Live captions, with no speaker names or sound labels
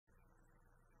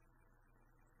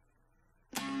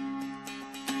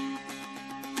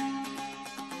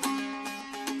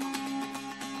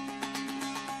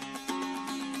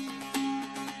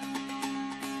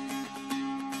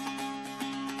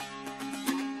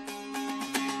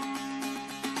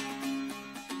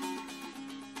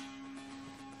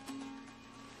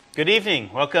Good evening.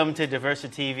 Welcome to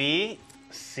DiversiTV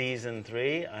Season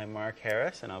 3. I'm Mark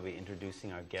Harris, and I'll be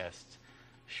introducing our guests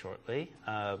shortly.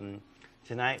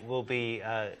 Tonight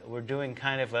we're doing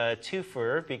kind of a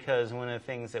twofer because one of the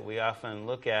things that we often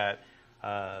look at,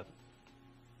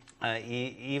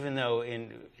 even though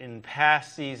in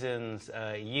past seasons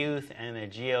youth and the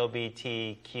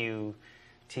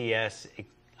GLBTQTS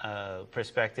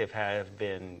perspective have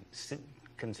been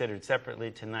considered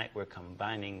separately, tonight we're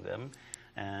combining them.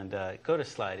 And go to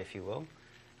slide, if you will,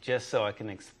 just so I can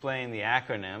explain the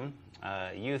acronym.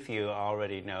 Youth, you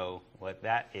already know what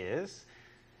that is.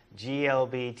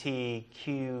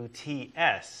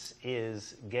 GLBTQTS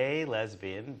is gay,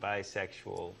 lesbian,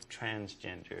 bisexual,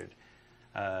 transgendered,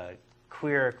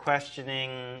 queer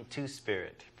questioning,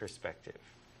 two-spirit perspective.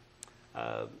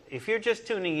 If you're just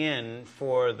tuning in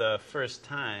for the first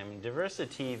time,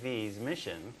 DiversiTV's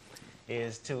mission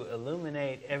is to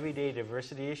illuminate everyday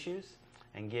diversity issues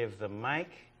and give the mic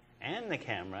and the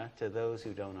camera to those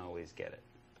who don't always get it.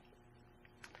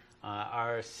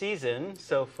 Our season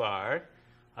so far,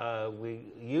 we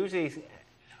usually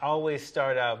always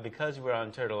start out, because we're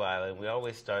on Turtle Island, we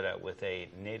always start out with a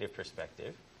native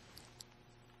perspective.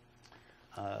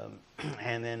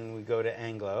 And then we go to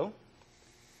Anglo,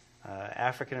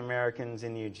 African Americans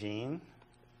in Eugene,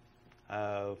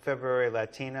 February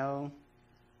Latino,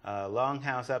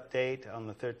 Longhouse update on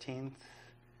the 13th,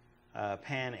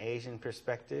 Pan-Asian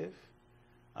perspective.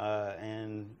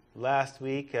 And last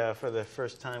week, for the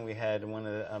first time, we had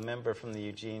a member from the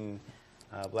Eugene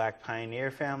Black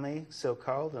Pioneer family,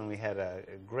 so-called, and we had a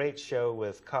great show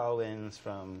with call-ins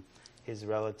from his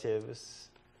relatives.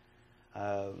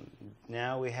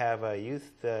 Now we have a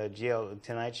youth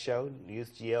tonight's show,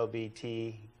 Youth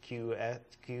GLBTQTS.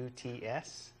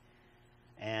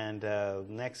 And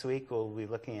next week we'll be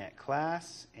looking at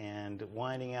class and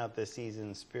winding out the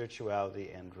season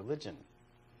spirituality and religion.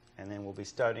 And then we'll be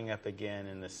starting up again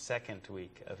in the second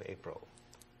week of April.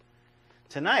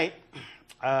 Tonight,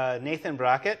 Nathan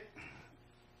Brockett,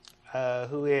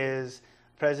 who is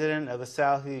president of the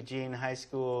South Eugene High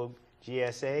School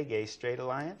GSA, Gay Straight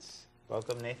Alliance.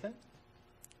 Welcome, Nathan.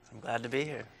 I'm glad to be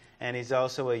here. And he's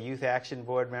also a Youth Action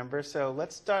Board member. So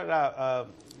let's start out.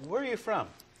 Where are you from?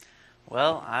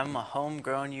 Well, I'm a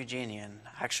homegrown Eugenian.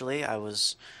 Actually, I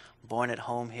was born at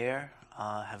home here,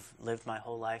 have lived my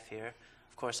whole life here.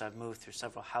 Of course, I've moved through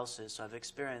several houses, so I've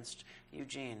experienced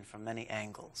Eugene from many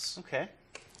angles. Okay.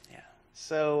 Yeah.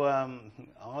 So,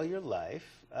 all your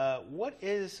life, what do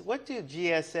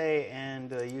GSA and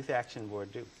the Youth Action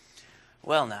Board do?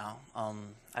 Well now,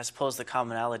 I suppose the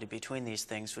commonality between these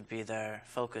things would be their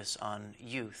focus on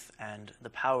youth and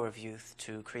the power of youth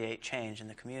to create change in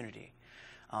the community.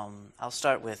 I'll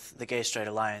start with the Gay Straight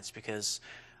Alliance because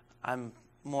I'm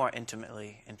more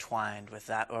intimately entwined with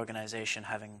that organization,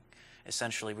 having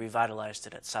essentially revitalized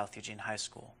it at South Eugene High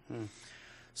School.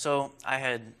 So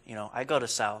I go to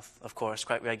South, of course,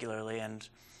 quite regularly and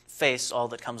face all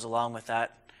that comes along with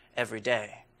that every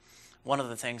day. One of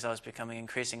the things I was becoming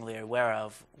increasingly aware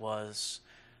of was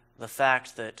the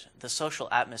fact that the social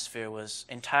atmosphere was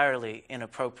entirely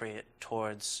inappropriate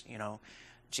towards,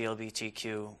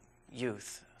 GLBTQ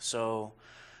youth. So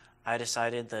I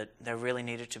decided that there really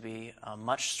needed to be a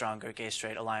much stronger Gay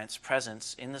Straight Alliance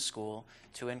presence in the school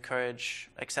to encourage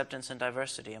acceptance and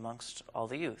diversity amongst all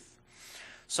the youth.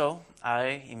 So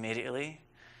I immediately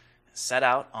set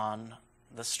out on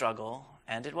the struggle,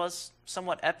 and it was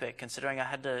somewhat epic considering I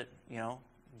had to,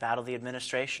 battle the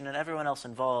administration and everyone else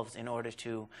involved in order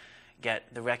to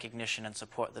get the recognition and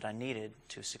support that I needed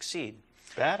to succeed.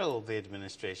 Battle the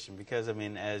administration because,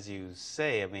 as you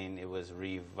say, it was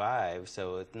revived,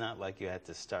 so it's not like you had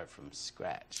to start from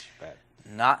scratch. But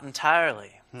not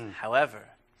entirely. However,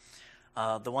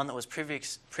 the one that was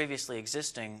previously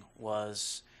existing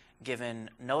was given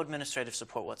no administrative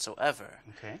support whatsoever.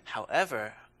 Okay.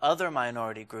 However, other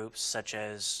minority groups such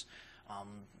as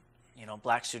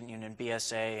Black Student Union,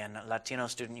 BSA, and Latino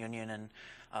Student Union, and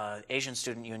Asian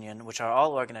Student Union, which are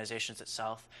all organizations at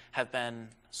South, have been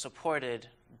supported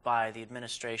by the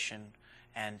administration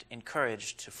and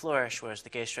encouraged to flourish, whereas the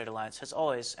Gay Straight Alliance has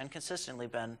always and consistently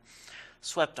been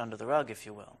swept under the rug, if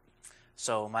you will.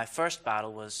 So my first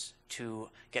battle was to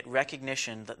get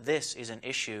recognition that this is an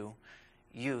issue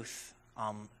youth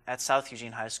at South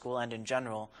Eugene High School and in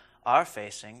general are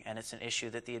facing, and it's an issue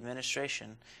that the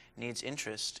administration needs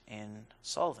interest in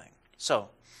solving. So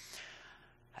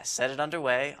I set it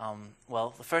underway.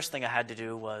 Well, the first thing I had to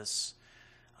do was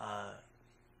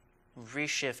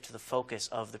reshift the focus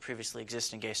of the previously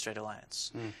existing Gay Straight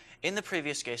Alliance. In the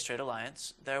previous Gay Straight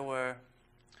Alliance, there were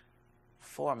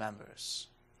 4 members.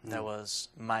 There was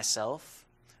myself,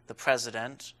 the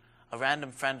president, a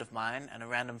random friend of mine and a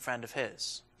random friend of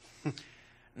his.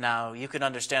 Now, you can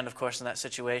understand, of course, in that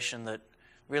situation that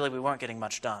really we weren't getting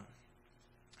much done.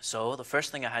 So the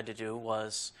first thing I had to do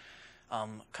was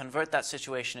convert that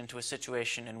situation into a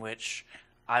situation in which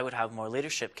I would have more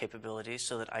leadership capabilities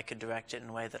so that I could direct it in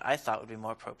a way that I thought would be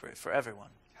more appropriate for everyone.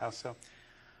 How so?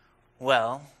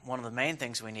 Well, one of the main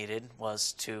things we needed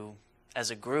was to, as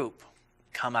a group,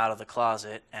 come out of the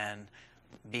closet and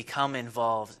become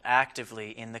involved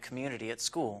actively in the community at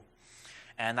school.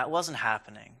 And that wasn't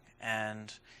happening.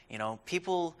 And, you know,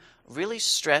 people really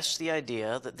stressed the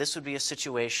idea that this would be a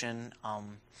situation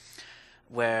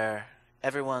where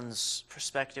everyone's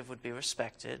perspective would be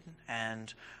respected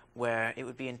and where it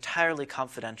would be entirely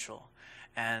confidential.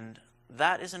 And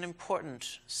that is an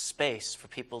important space for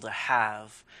people to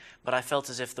have, but I felt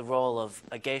as if the role of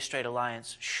a gay-straight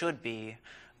alliance should be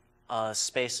a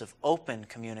space of open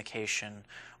communication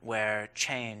where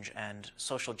change and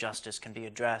social justice can be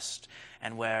addressed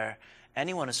and where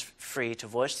anyone is free to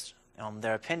voice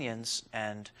their opinions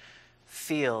and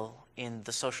feel in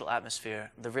the social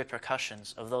atmosphere the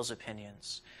repercussions of those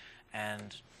opinions.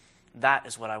 And that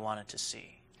is what I wanted to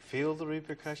see. Feel the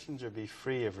repercussions or be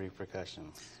free of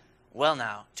repercussions? Well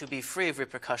now, to be free of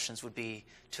repercussions would be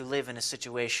to live in a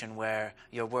situation where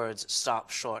your words stop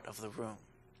short of the room.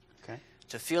 Okay.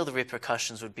 To feel the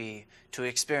repercussions would be to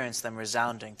experience them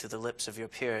resounding through the lips of your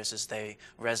peers as they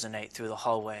resonate through the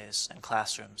hallways and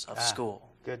classrooms of school.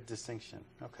 Good distinction.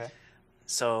 Okay.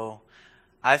 So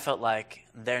I felt like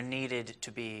there needed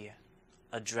to be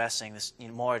addressing this,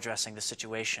 more addressing the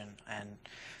situation. And,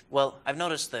 well, I've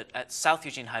noticed that at South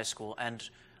Eugene High School, and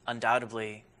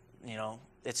undoubtedly,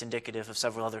 it's indicative of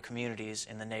several other communities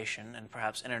in the nation and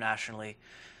perhaps internationally,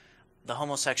 the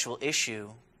homosexual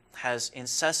issue has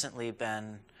incessantly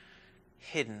been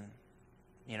hidden.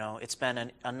 It's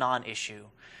been a non-issue.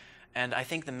 And I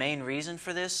think the main reason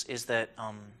for this is that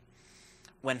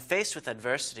when faced with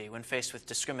adversity, when faced with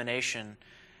discrimination,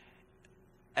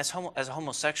 as a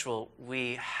homosexual,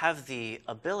 we have the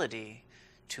ability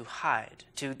to hide,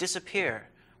 to disappear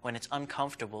when it's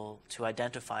uncomfortable to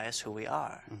identify as who we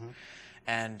are. Mm-hmm.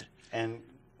 And,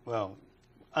 well,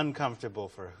 uncomfortable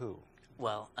for who?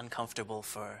 Well, uncomfortable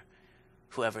for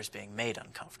whoever's being made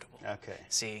uncomfortable. Okay.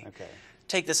 See, okay.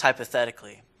 Take this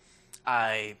hypothetically.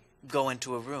 I go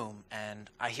into a room and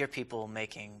I hear people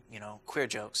making, queer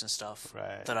jokes and stuff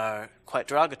that are quite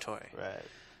derogatory. Right.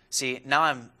 See, now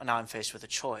I'm faced with a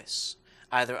choice.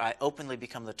 Either I openly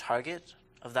become the target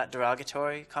of that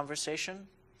derogatory conversation,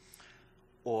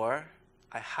 or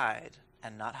I hide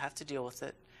and not have to deal with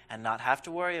it, and not have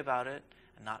to worry about it,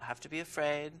 and not have to be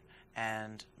afraid,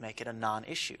 and make it a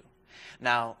non-issue.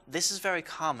 Now, this is very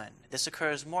common. This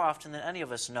occurs more often than any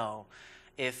of us know.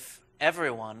 If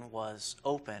everyone was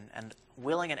open and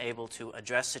willing and able to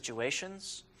address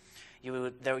situations, you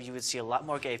would see a lot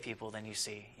more gay people than you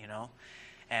see,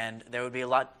 and there would be a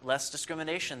lot less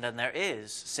discrimination than there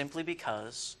is, simply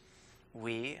because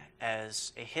we,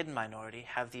 as a hidden minority,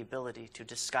 have the ability to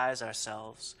disguise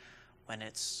ourselves when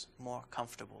it's more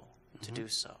comfortable to do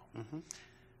so. Mm-hmm.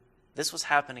 This was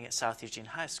happening at South Eugene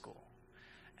High School,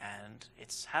 and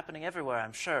it's happening everywhere,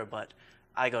 I'm sure, but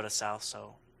I go to South,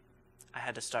 so I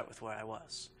had to start with where I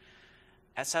was.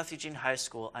 At South Eugene High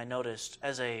School, I noticed,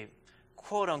 as a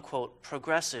quote-unquote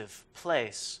progressive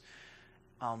place,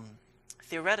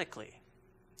 theoretically,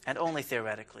 and only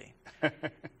theoretically,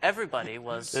 everybody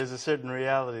was... There's a certain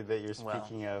reality that you're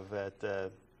speaking of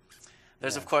that...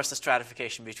 There's, of course, the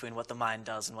stratification between what the mind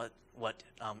does and what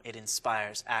it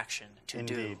inspires action to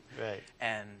do. Indeed, right.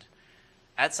 And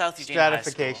at South Eugene High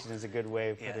School... Stratification is a good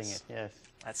way of putting it, yes.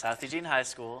 At South Eugene High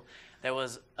School, there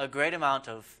was a great amount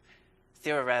of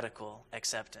theoretical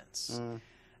acceptance.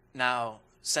 Now,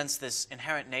 since this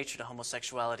inherent nature to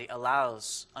homosexuality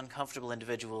allows uncomfortable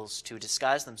individuals to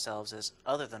disguise themselves as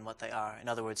other than what they are, in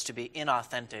other words, to be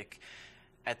inauthentic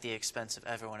at the expense of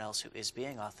everyone else who is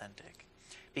being authentic,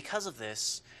 because of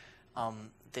this,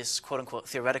 this quote-unquote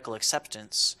theoretical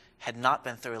acceptance had not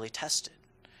been thoroughly tested.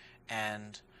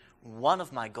 And one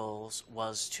of my goals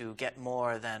was to get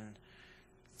more than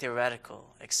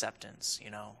theoretical acceptance,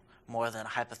 more than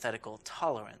hypothetical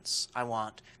tolerance. I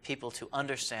want people to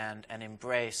understand and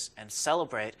embrace and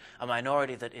celebrate a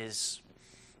minority that is,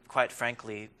 quite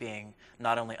frankly, being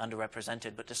not only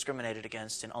underrepresented but discriminated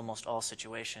against in almost all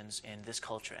situations in this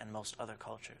culture and most other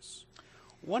cultures.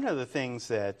 One of the things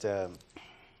that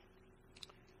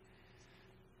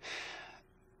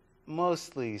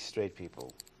mostly straight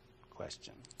people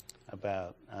question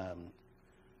about,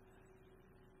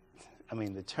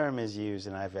 the term is used,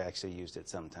 and I've actually used it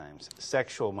sometimes,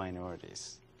 sexual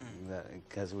minorities.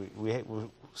 because we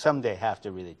someday have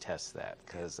to really test that,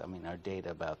 because I mean our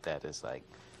data about that is like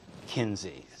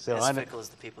Kinsey. So as fickle as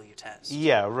the people you test.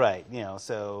 Yeah, right. You know,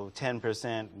 so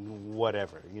 10%,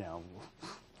 whatever. You know,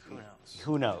 Who knows?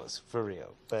 Who knows, for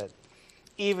real. But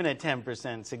even at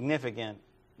 10%, significant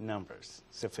numbers,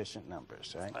 sufficient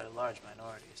numbers, right? Quite a large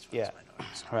minority as far Yeah, as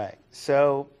minorities. right.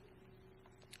 So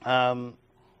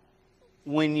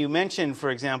when you mentioned,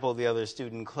 for example, the other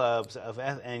student clubs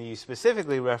and you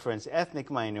specifically reference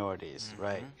ethnic minorities,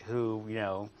 right, who, you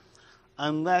know,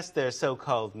 unless they're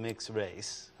so-called mixed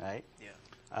race, right?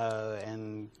 Yeah.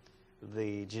 And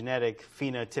the genetic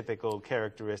phenotypical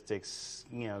characteristics,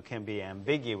 you know, can be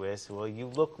ambiguous. Well, you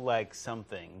look like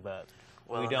something, but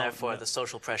well, we and don't. Therefore, the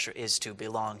social pressure is to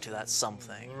belong to that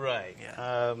something. Right.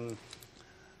 Yeah.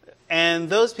 And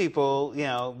those people, you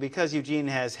know, because Eugene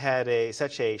has had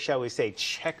such a, shall we say,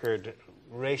 checkered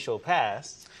racial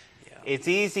past, it's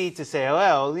easy to say, oh,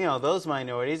 well, you know, those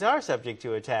minorities are subject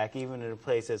to attack, even in a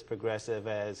place as progressive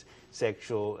as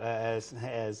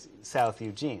as South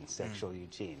Eugene, sexual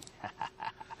Eugene.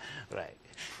 Right,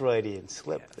 Freudian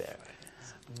slip there.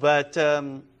 But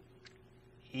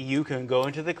you can go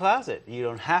into the closet. You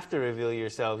don't have to reveal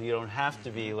yourself. You don't have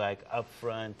to be like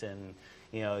upfront, and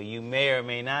you know, you may or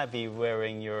may not be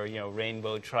wearing your, you know,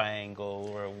 rainbow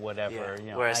triangle or whatever,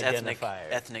 you know, whereas identifier.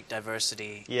 ethnic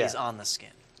diversity is on the skin.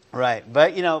 Right,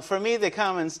 but you know, for me, the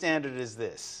common standard is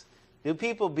this: do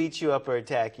people beat you up or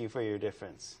attack you for your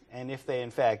difference? And if they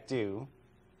in fact do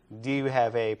you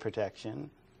have A, protection?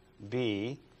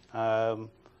 B,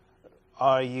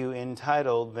 are you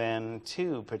entitled then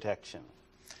to protection?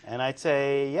 And I'd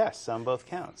say yes on both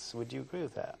counts. Would you agree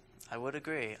with that? I would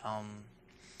agree.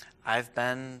 I've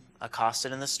been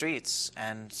accosted in the streets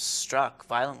and struck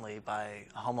violently by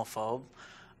a homophobe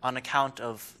on account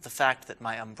of the fact that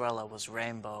my umbrella was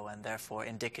rainbow and therefore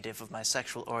indicative of my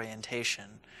sexual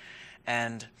orientation.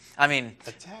 And, I mean...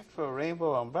 Attack for a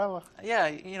rainbow umbrella? Yeah,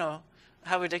 you know,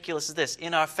 how ridiculous is this?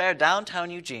 In our fair downtown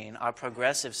Eugene, our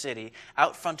progressive city,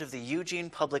 out front of the Eugene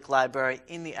Public Library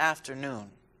in the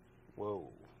afternoon. Whoa.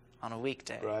 On a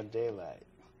weekday. Broad daylight.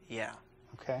 Yeah.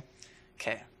 Okay.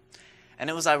 Okay. And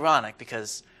it was ironic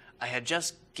because I had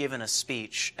just given a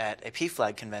speech at a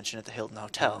PFLAG convention at the Hilton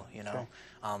Hotel, you know,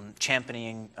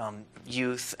 championing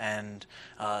youth and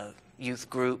youth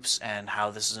groups and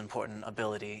how this is an important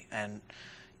ability and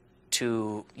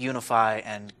to unify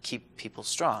and keep people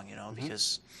strong, you know,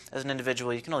 because as an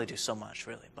individual you can only do so much,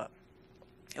 really. But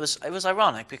it was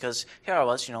ironic because here I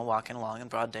was, you know, walking along in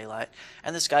broad daylight,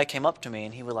 and this guy came up to me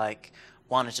and he was like,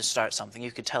 wanted to start something.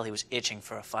 You could tell he was itching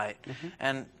for a fight.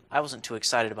 And I wasn't too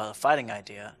excited about the fighting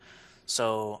idea,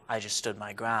 so I just stood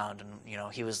my ground. And, you know,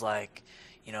 he was like,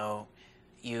 you know,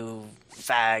 you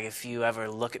fag, if you ever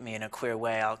look at me in a queer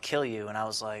way, I'll kill you. And I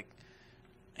was like,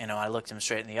 you know, I looked him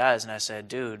straight in the eyes and I said,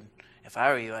 dude, if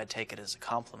I were you, I'd take it as a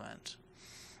compliment.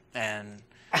 And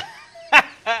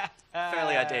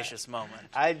fairly audacious moment.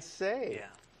 I'd say. Yeah.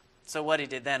 So what he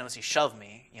did then was he shoved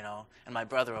me, you know, and my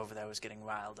brother over there was getting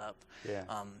riled up. Yeah.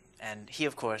 And he,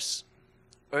 of course,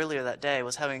 earlier that day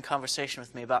was having a conversation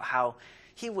with me about how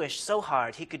he wished so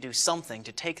hard he could do something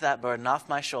to take that burden off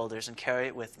my shoulders and carry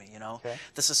it with me, you know,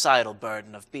 the societal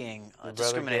burden of being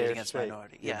discriminated against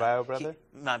minority. Your bio brother?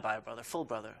 My bio brother, full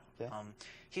brother. Yeah.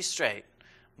 He's straight,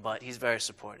 but he's very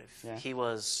supportive. Yeah. He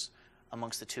was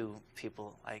amongst the two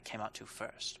people I came out to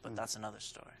first, but that's another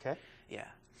story. Okay. Yeah.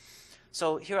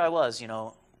 So here I was, you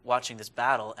know, watching this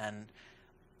battle, and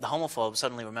the homophobe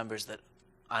suddenly remembers that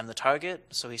I'm the target,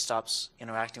 so he stops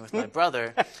interacting with my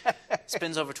brother,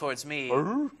 spins over towards me.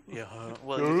 Yeah.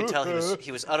 Well, you could tell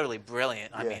he was utterly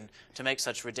brilliant. I mean, to make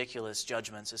such ridiculous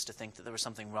judgments is to think that there was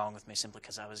something wrong with me simply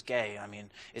because I was gay, I mean,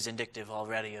 is indicative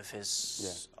already of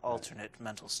his alternate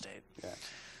mental state. Yeah.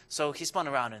 So he spun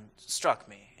around and struck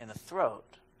me in the throat.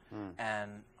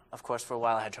 And, of course, for a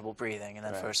while I had trouble breathing, and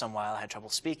then for some while I had trouble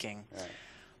speaking.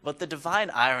 But the divine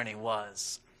irony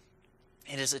was,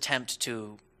 in his attempt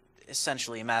to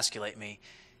essentially emasculate me,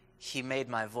 he made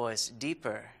my voice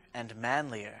deeper and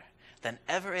manlier than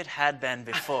ever it had been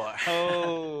before.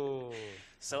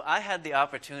 So I had the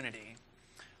opportunity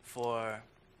for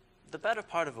the better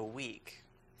part of a week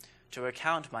to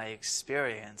recount my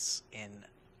experience in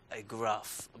a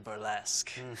gruff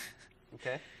burlesque.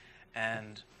 Okay.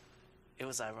 And it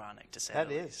was ironic, to say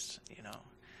the least, you know.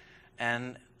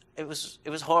 And it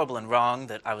was horrible and wrong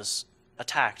that I was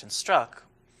attacked and struck.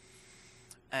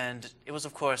 And it was,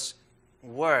 of course,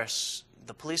 worse,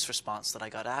 the police response that I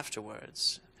got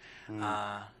afterwards.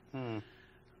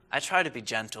 I try to be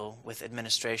gentle with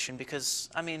administration because,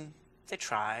 I mean, they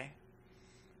try.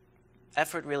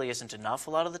 Effort really isn't enough a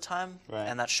lot of the time,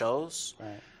 and that shows.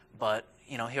 But,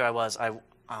 you know, here I was, I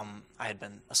had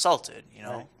been assaulted, you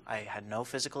know. Right. I had no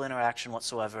physical interaction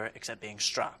whatsoever except being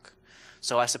struck.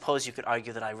 So I suppose you could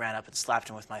argue that I ran up and slapped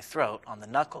him with my throat on the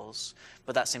knuckles,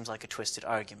 but that seems like a twisted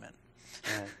argument.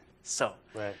 Right. So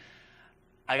Right.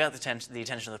 I got the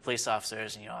attention of the police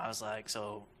officers, and, you know, I was like,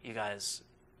 so you guys,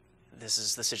 this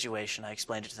is the situation. I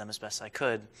explained it to them as best I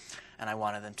could, and I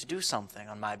wanted them to do something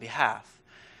on my behalf.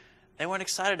 They weren't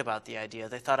excited about the idea.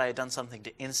 They thought I had done something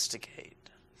to instigate.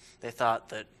 They thought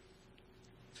that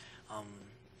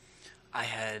I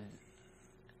had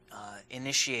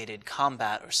initiated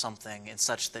combat or something in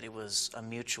such that it was a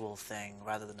mutual thing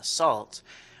rather than assault.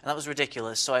 And that was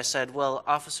ridiculous. So I said, well,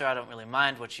 officer, I don't really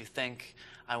mind what you think.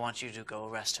 I want you to go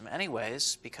arrest him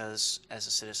anyways, because as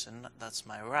a citizen, that's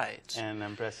my right. And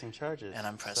I'm pressing charges. And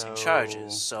I'm pressing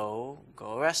charges. So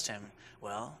go arrest him.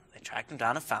 Well, they tracked him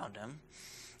down and found him,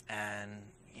 and,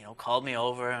 you know, called me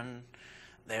over, and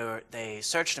they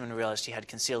searched him and realized he had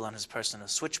concealed on his person a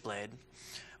switchblade,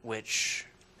 which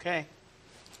Okay.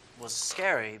 was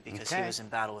scary because he Okay. was in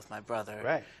battle with my brother.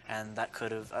 Right. And that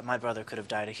could have, my brother could have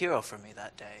died a hero for me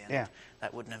that day, and Yeah.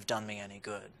 that wouldn't have done me any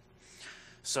good.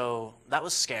 So that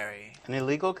was scary. An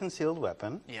illegal concealed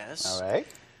weapon. Yes. All right.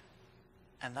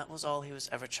 And that was all he was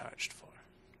ever charged for.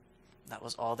 That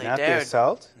was all they Not dared. the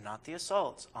assault? Not the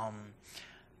assault.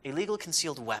 Illegal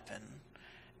concealed weapon.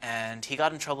 And he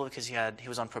got in trouble because he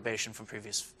was on probation from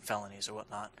previous felonies or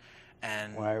whatnot.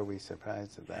 And Why are we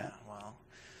surprised at yeah, that? well.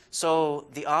 So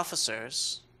the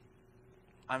officers,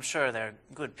 I'm sure they're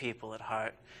good people at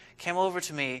heart, came over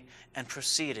to me and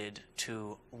proceeded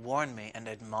to warn me and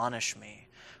admonish me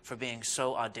for being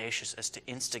so audacious as to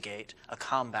instigate a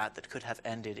combat that could have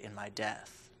ended in my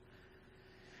death.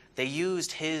 They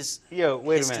used his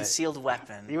concealed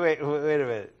weapon. Wait a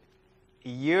minute.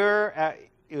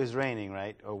 It was raining,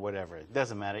 right? Or whatever. It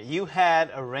doesn't matter. You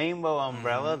had a rainbow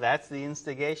umbrella. That's the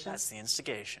instigation? That's the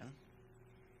instigation.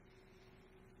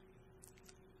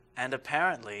 And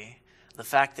apparently, the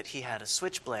fact that he had a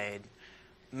switchblade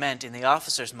meant in the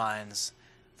officers' minds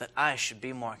that I should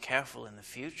be more careful in the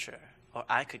future, or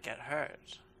I could get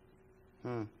hurt.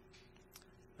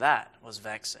 That was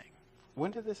vexing.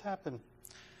 When did this happen?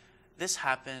 This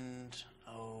happened,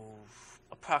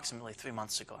 approximately 3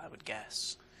 months ago, I would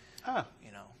guess. Oh.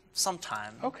 You know,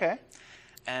 sometime. Okay.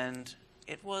 And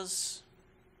it was,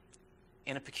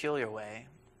 in a peculiar way,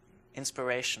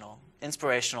 inspirational.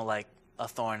 Inspirational like a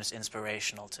thorn is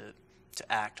inspirational to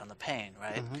act on the pain,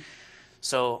 right? Mm-hmm.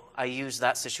 So I used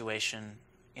that situation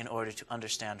in order to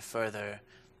understand further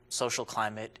social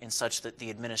climate in such that the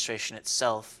administration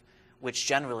itself, which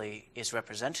generally is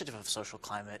representative of social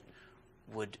climate,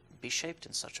 would be shaped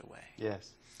in such a way.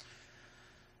 Yes.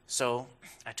 So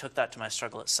I took that to my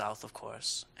struggle at South, of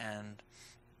course, and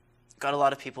got a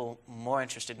lot of people more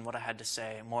interested in what I had to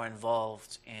say, more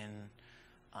involved in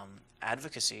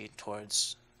advocacy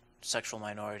towards sexual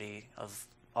minority of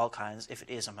all kinds, if it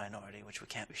is a minority, which we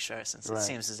can't be sure, since Right. it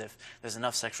seems as if there's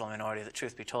enough sexual minority that,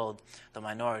 truth be told, the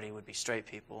minority would be straight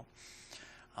people.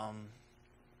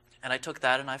 And I took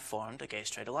that and I formed a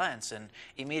gay-straight alliance, and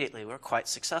immediately we were quite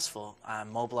successful. I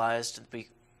mobilized,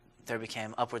 there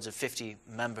became upwards of 50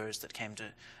 members that came to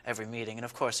every meeting, and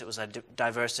of course it was a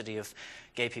diversity of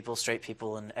gay people, straight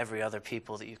people, and every other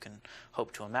people that you can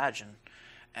hope to imagine.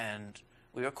 And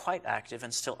we were quite active,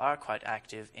 and still are quite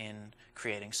active, in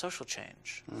creating social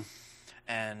change.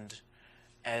 And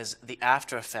as the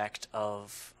after effect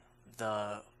of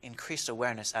the increased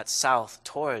awareness at South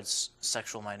towards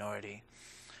sexual minority,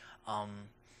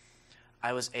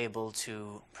 I was able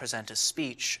to present a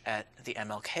speech at the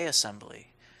MLK Assembly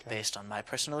based on my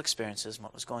personal experiences and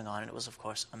what was going on, and it was, of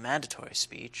course, a mandatory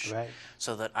speech, Right.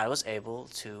 so that I was able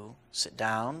to sit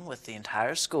down with the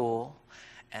entire school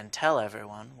and tell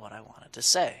everyone what I wanted to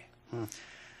say.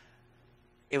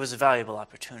 It was a valuable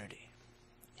opportunity.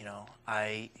 You know,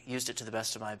 I used it to the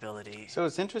best of my ability. So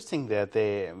it's interesting that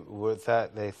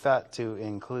they thought to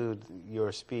include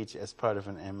your speech as part of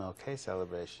an MLK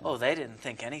celebration. Oh, they didn't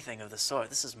think anything of the sort.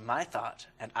 This is my thought,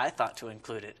 and I thought to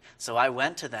include it. So I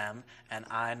went to them, and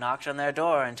I knocked on their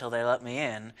door until they let me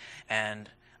in. And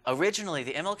originally,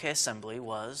 the MLK Assembly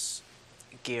was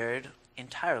geared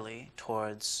entirely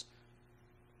towards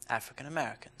African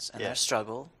Americans and their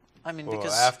struggle. I mean, Well,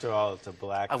 because after all, it's a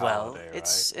black holiday,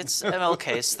 it's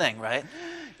MLK's thing, right?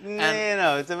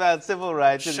 It's about civil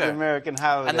rights. It's Sure. an American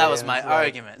holiday. And that was and my it's like-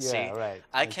 argument. Yeah, See, right.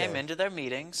 I came into their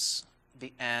meetings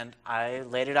and I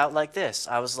laid it out like this.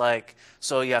 I was like,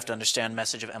 so you have to understand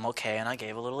message of MLK, and I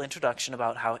gave a little introduction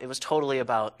about how it was totally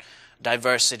about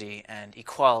diversity and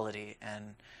equality,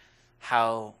 and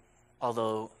how,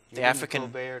 although the African...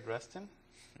 Bayard Rustin?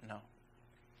 No.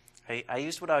 I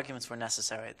used what arguments were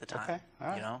necessary at the time. Okay, all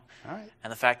right. You know, All right.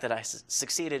 and the fact that I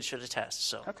succeeded should attest.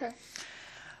 So Okay.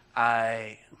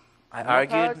 I More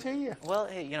argued. power to you. Well,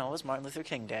 hey, you know, it was Martin Luther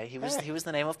King Day. He was Hey.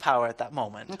 the name of power at that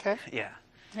moment. Okay. Yeah.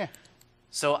 Yeah.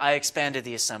 So I expanded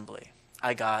the assembly.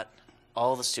 I got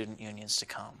all the student unions to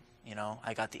come. You know,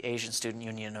 I got the Asian student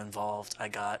union involved. I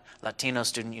got Latino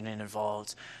student union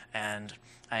involved, and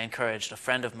I encouraged a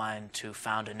friend of mine to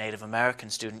found a Native American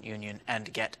student union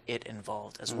and get it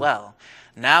involved as well.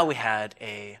 Now we had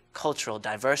a cultural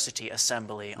diversity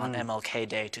assembly on MLK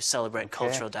Day to celebrate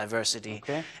cultural diversity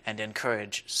and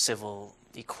encourage civil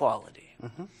equality.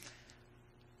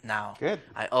 Now, Good.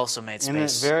 I also made And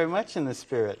it's space. very much in the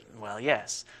spirit. Well,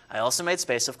 yes. I also made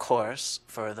space, of course,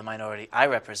 for the minority I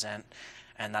represent,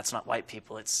 and that's not white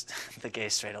people, it's the Gay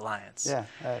Straight Alliance. Yeah.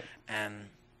 Right. And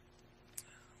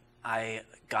I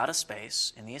got a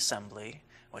space in the assembly,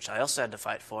 which I also had to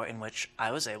fight for, in which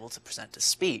I was able to present a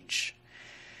speech.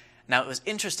 Now, it was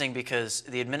interesting because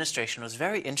the administration was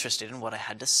very interested in what I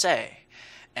had to say,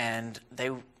 and they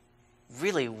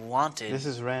really wanted This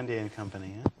is Randy and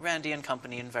Company, huh? Randy and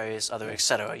Company and various other et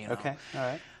cetera, you know. Okay. All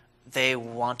right. They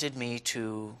wanted me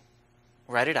to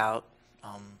write it out,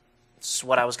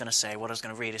 what I was going to say, what I was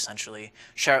going to read, essentially,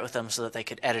 share it with them so that they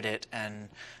could edit it and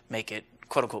make it,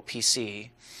 quote-unquote, PC.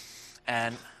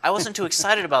 And I wasn't too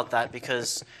excited about that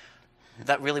because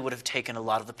that really would have taken a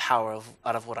lot of the power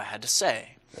out of what I had to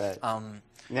say. Right.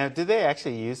 Now, did they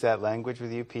actually use that language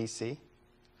with you, PC?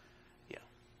 Yeah.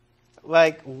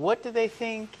 Like, what did they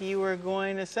think you were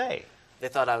going to say? They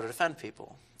thought I would offend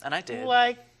people, and I did.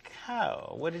 Like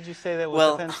how? What did you say that was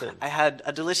Well, offensive? I had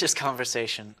a delicious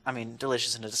conversation, I mean,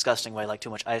 delicious in a disgusting way, like too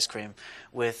much ice cream,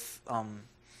 with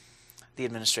the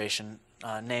administration,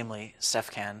 namely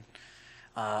SEFCAN,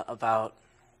 about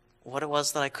what it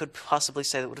was that I could possibly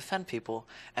say that would offend people.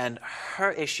 And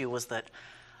her issue was that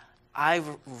I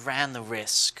ran the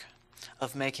risk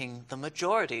of making the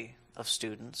majority of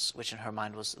students, which in her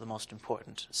mind was the most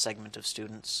important segment of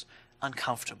students,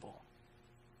 uncomfortable.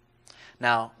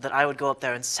 Now, that I would go up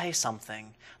there and say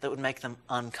something that would make them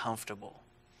uncomfortable.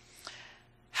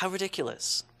 How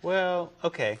ridiculous. Well,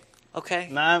 okay. Okay?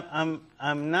 Now,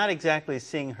 I'm not exactly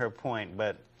seeing her point,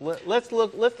 but let's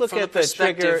look From at the the trigger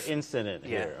perspective- incident Yeah.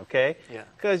 here, okay? Yeah.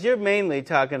 Because you're mainly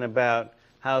talking about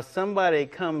how somebody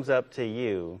comes up to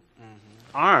you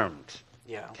armed,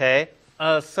 Yeah. okay,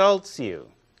 assaults you,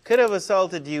 could have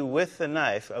assaulted you with the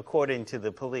knife, according to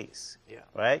the police, Yeah.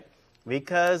 right?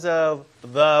 Because of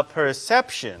the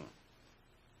perception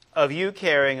of you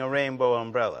carrying a rainbow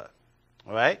umbrella,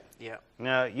 right? Yeah.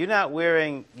 Now, you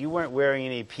weren't wearing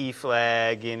any P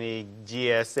flag, any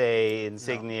GSA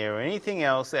insignia, or anything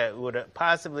else that would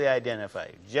possibly identify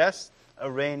you. Just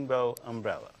a rainbow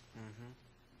umbrella.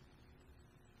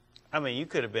 I mean, you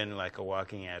could have been like a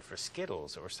walking ad for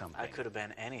Skittles or something. I could have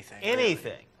been anything.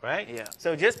 Anything, right? Yeah.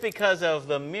 So just because of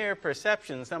the mere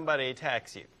perception, somebody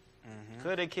attacks you.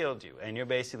 Could have killed you. And you're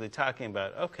basically talking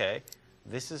about, okay,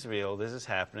 this is real, this is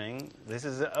happening, this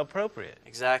is appropriate.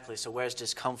 Exactly. So where's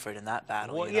discomfort in that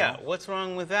battle? Well, you know? yeah, what's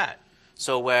wrong with that?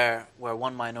 So where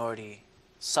one minority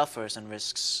suffers and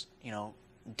risks, you know,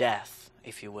 death,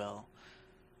 if you will,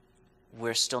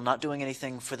 we're still not doing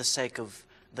anything for the sake of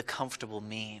the comfortable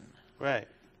mean. Right.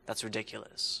 That's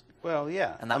ridiculous. Well,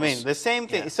 yeah. And that I mean, was- the same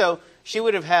thing. yeah. So she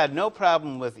would have had no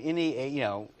problem with any,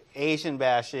 Asian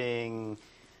bashing,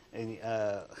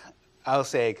 I'll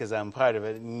say because I'm part of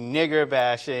it, nigger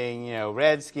bashing,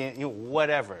 red skin,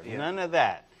 whatever. Yeah. None of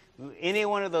that. Any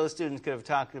one of those students could have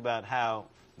talked about how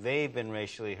they've been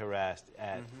racially harassed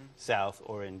at South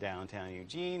or in downtown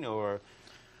Eugene or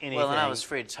anything. Well, and I was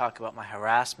free to talk about my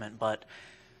harassment, but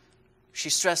she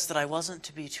stressed that I wasn't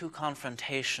to be too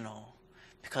confrontational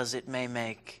because it may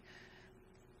make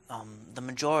the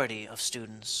majority of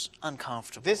students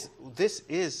uncomfortable. This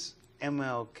is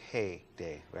MLK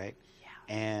Day, right?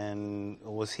 Yeah. And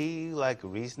was he like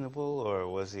reasonable or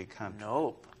was he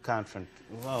Nope.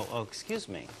 Oh, excuse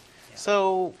me. Yeah.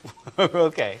 So,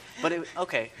 okay. But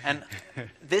okay, and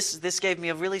this gave me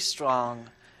a really strong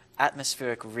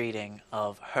atmospheric reading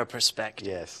of her perspective.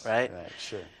 Yes. Right? Right.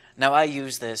 Sure. Now I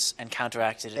used this and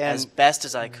counteracted it as best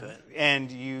as I could. And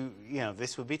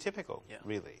this would be typical, Yeah.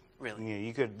 really.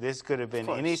 Really. This could have been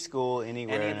course. any school,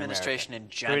 anywhere Any in administration America. in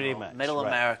general, Pretty much. Middle right.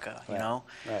 America, you Right. know?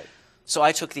 Right. So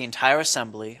I took the entire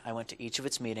assembly, I went to each of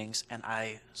its meetings, and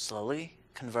I slowly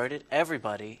converted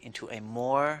everybody into a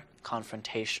more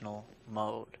confrontational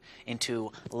mode,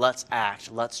 into let's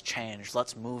act, let's change,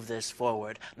 let's move this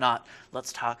forward, not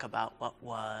let's talk about what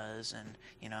was and,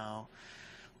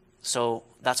 So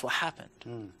that's what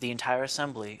happened. The entire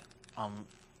assembly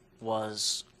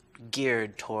was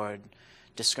geared toward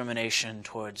discrimination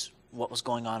towards what was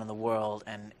going on in the world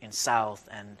and in South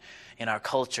and in our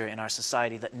culture, in our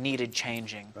society that needed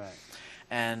changing. Right.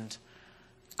 And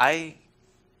I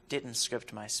didn't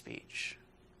script my speech.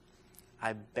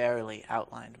 I barely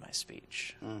outlined my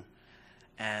speech.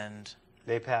 And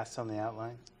they passed on the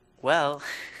outline? Well,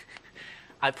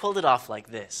 I pulled it off like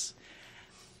this.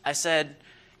 I said,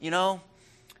 you know,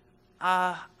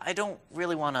 I don't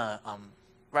really want to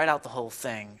write out the whole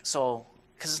thing, so,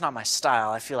 because it's not my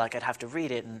style. I feel like I'd have to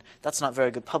read it, and that's not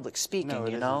very good public speaking, No,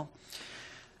 you it know?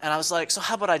 And I was like, so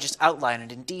how about I just outline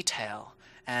it in detail?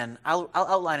 And I'll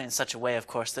outline it in such a way, of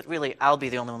course, that really I'll be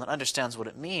the only one that understands what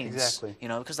it means. Exactly. You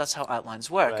know, because that's how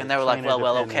outlines work. Right. And they were like,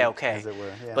 well, okay, As it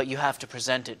were. Yeah. but you have to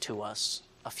present it to us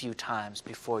a few times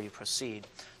before you proceed.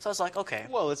 So I was like, okay.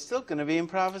 Well, it's still going to be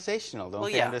improvisational.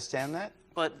 Don't they understand that?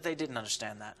 But they didn't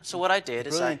understand that. So what I did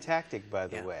is Brilliant tactic, by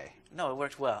the way. No, it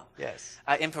worked well. Yes.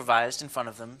 I improvised in front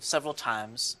of them several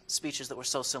times, speeches that were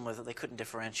so similar that they couldn't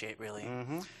differentiate, really.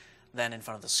 Then in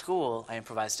front of the school, I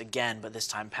improvised again, but this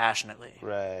time passionately.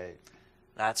 Right.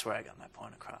 That's where I got my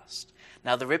point across.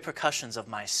 Now, the repercussions of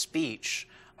my speech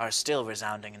are still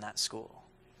resounding in that school.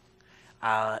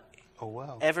 Oh,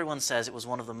 wow. Everyone says it was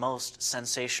one of the most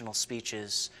sensational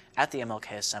speeches at the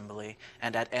MLK Assembly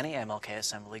and at any MLK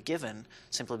Assembly given,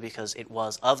 simply because it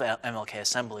was, of MLK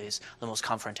Assemblies, the most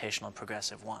confrontational and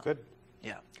progressive one. Good.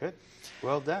 Yeah. Good.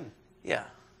 Well done. Yeah.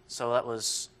 So that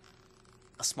was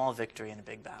a small victory in a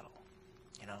big battle,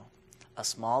 you know. A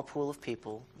small pool of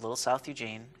people, little South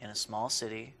Eugene, in a small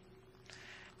city,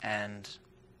 and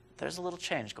there's a little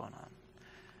change going on,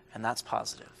 and that's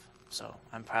positive. So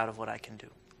I'm proud of what I can do.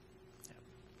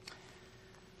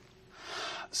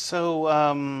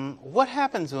 So what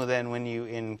happens then when you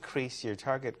increase your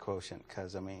target quotient?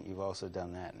 Because, I mean, you've also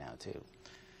done that now, too.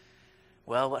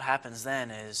 Well, what happens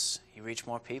then is you reach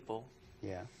more people.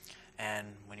 Yeah. And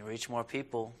when you reach more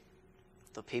people,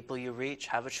 the people you reach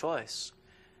have a choice.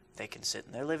 They can sit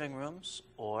in their living rooms,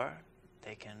 or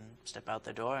they can step out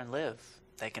their door and live.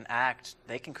 They can act.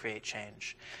 They can create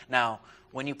change. Now,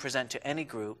 when you present to any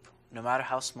group, no matter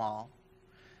how small,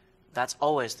 that's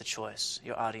always the choice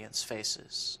your audience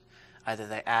faces. Either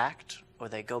they act or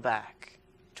they go back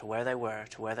to where they were,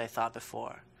 to where they thought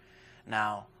before.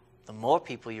 Now, the more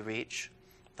people you reach,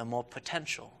 the more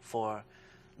potential for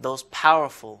those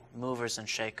powerful movers and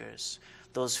shakers,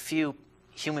 those few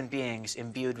human beings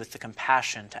imbued with the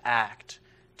compassion to act.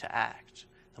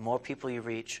 The more people you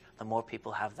reach, the more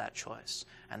people have that choice.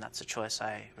 And that's a choice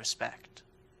I respect.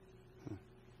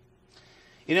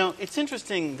 You know, it's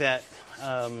interesting that,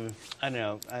 I don't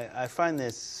know, I find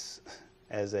this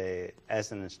as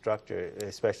an instructor,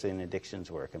 especially in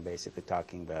addictions work, and basically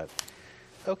talking about,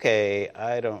 okay,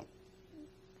 I don't,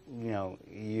 you know,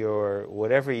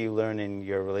 whatever you learn in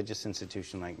your religious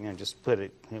institution, like, you know, just put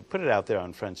it out there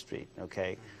on Front Street,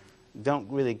 okay? Don't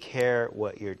really care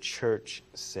what your church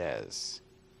says,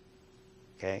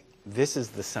 okay? This is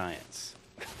the science,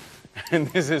 and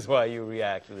this is why you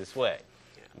react this way,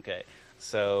 okay?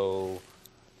 So,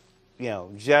 you know,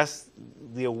 just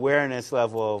the awareness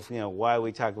level of, you know, why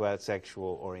we talk about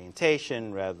sexual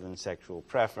orientation rather than sexual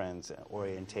preference.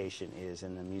 Orientation is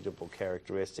an immutable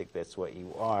characteristic. That's what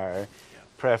you are. Yeah.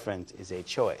 Preference is a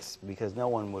choice, because no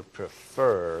one would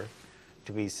prefer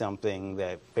to be something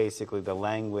that basically the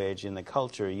language and the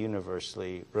culture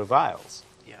universally reviles.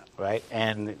 Yeah. Right?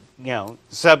 And, you know,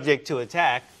 subject to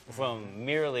attack from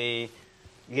merely,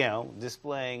 you know,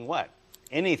 displaying what?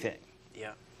 Anything.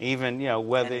 Yeah. Even, you know,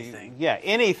 whether,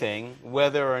 anything,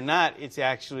 whether or not it's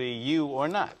actually you or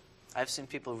not. I've seen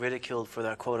people ridiculed for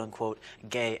their quote-unquote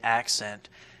gay accent,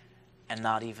 and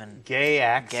not even... Gay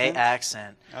accent? Gay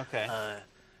accent. Okay.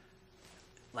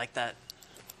 Like that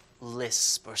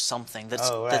lisp or something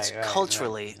that's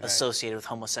culturally associated with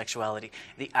homosexuality.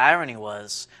 The irony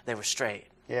was they were straight.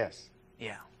 Yes.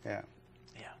 Yeah. Yeah.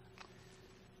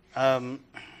 Yeah.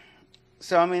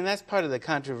 So, I mean, that's part of the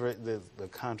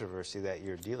controversy that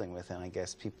you're dealing with, and I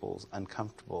guess people's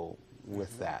uncomfortable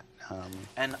with that.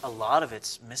 And a lot of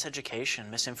it's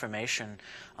miseducation, misinformation.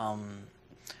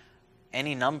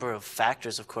 Any number of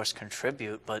factors, of course,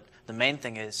 contribute, but the main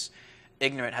thing is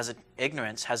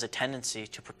ignorance has a tendency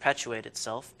to perpetuate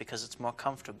itself because it's more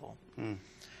comfortable.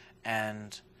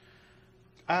 And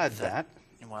that.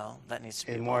 Well, that needs to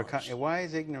be why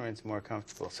is ignorance more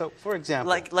comfortable? So, for example...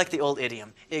 Like the old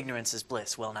idiom, ignorance is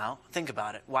bliss. Well, now, think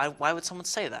about it. Why would someone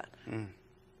say that?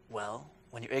 Well,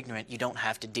 when you're ignorant, you don't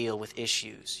have to deal with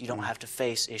issues. You don't have to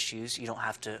face issues. You don't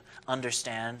have to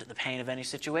understand the pain of any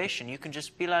situation. You can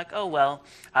just be like, oh, well,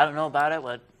 I don't know about it.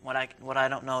 What I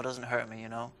don't know doesn't hurt me, you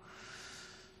know?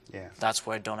 Yeah. That's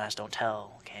where Don't Ask, Don't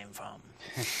Tell came from.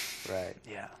 Right.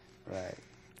 Yeah. Right.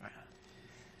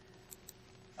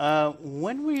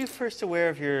 When were you first aware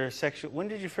of your when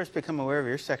did you first become aware of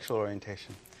your sexual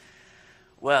orientation?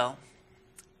 Well,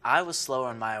 I was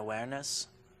slower in my awareness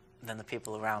than the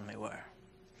people around me were.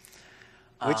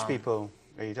 Which people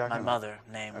are you talking my about? My mother,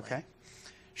 namely. Okay.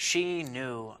 She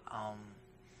knew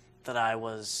that I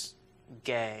was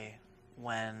gay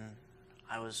when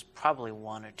I was probably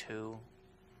 1 or 2,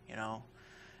 you know,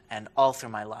 and all through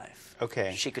my life.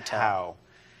 Okay. She could tell. How?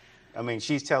 I mean,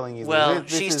 she's telling you. Well,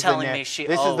 this she's is telling me she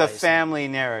This is always the family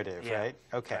narrative, yeah, right?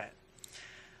 Okay. Right.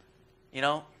 You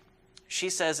know, she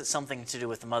says it's something to do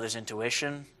with the mother's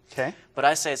intuition. Okay. But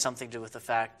I say it's something to do with the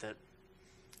fact that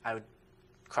I would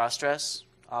cross-dress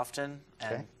often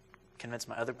and convince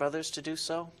my other brothers to do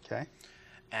so. Okay.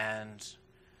 And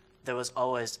there was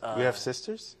always... you have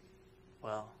sisters?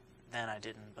 Well, then I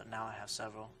didn't, but now I have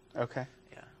several. Okay.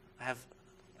 Yeah. I have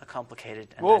a complicated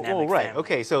and dynamic right. family.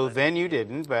 Okay, so then you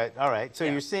didn't, but all right. So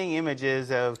Yeah. you're seeing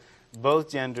images of both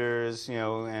genders, you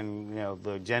know, and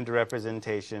the gender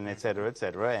representation, et cetera,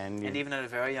 and even at a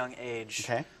very young age,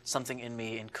 something in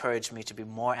me encouraged me to be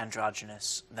more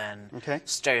androgynous than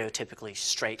stereotypically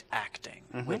straight acting,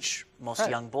 which most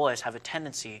young boys have a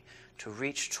tendency to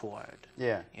reach toward.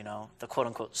 Yeah. You know, the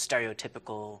quote-unquote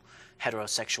stereotypical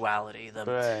heterosexuality,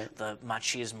 the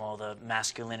machismo, the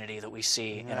masculinity that we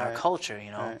see in our culture,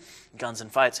 you know, guns and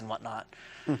fights and whatnot.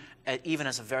 Even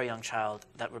as a very young child,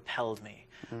 that repelled me.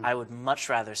 I would much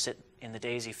rather sit in the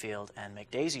daisy field and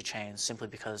make daisy chains simply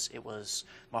because it was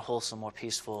more wholesome, more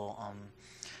peaceful,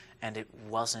 and it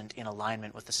wasn't in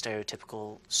alignment with the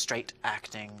stereotypical straight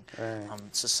acting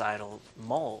societal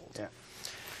mold. Yeah.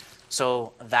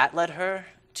 So that led her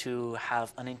to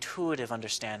have an intuitive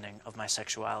understanding of my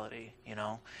sexuality, you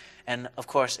know? And of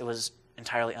course it was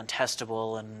entirely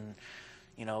untestable, and,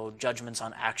 you know, judgments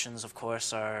on actions, of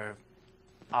course, are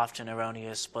often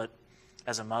erroneous, but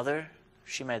as a mother,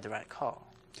 she made the right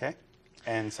call. Okay.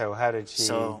 And so how did she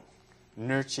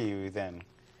nurture you then?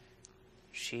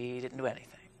 She didn't do anything.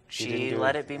 She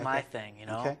let it be my thing, you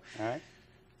know? Okay, all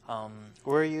right.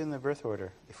 Where are you in the birth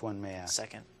order, if one may ask?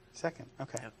 Second. Second,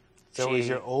 okay. Yep. So it was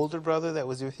your older brother that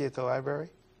was with you at the library?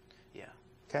 Yeah.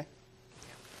 Okay. Yeah.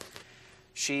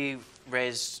 She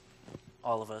raised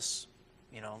all of us,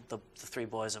 you know, the 3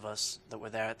 boys of us that were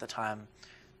there at the time,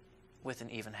 with an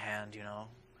even hand, you know.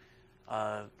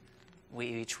 We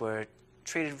each were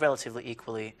treated relatively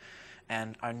equally,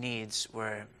 and our needs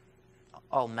were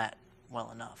all met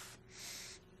well enough.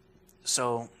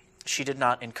 So she did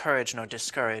not encourage nor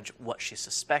discourage what she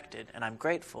suspected, and I'm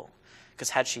grateful, because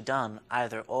had she done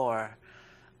either or,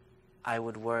 I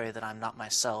would worry that I'm not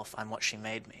myself, I'm what she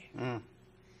made me.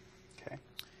 Okay.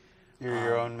 You're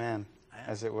your own man,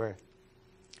 as it were.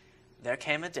 There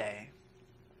came a day,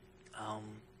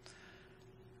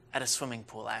 at a swimming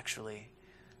pool, actually.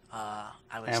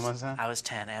 Amazon? I was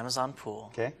 10, Amazon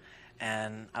pool. Okay.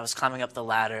 And I was climbing up the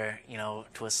ladder, you know,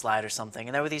 to a slide or something,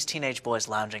 and there were these teenage boys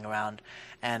lounging around,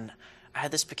 and I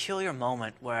had this peculiar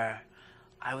moment where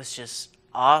I was just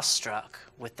awestruck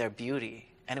with their beauty,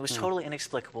 and it was totally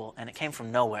inexplicable, and it came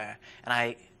from nowhere, and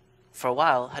I, for a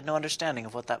while, had no understanding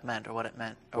of what that meant, or what it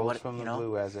meant, or what it, from you the know?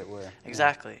 blue, as it were.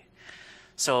 Exactly. Yeah.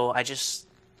 So I just,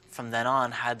 from then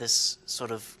on, had this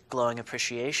sort of glowing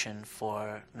appreciation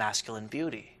for masculine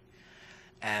beauty.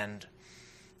 And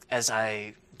as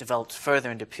I developed further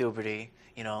into puberty,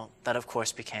 you know, that of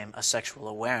course became a sexual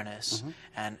awareness.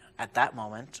 And at that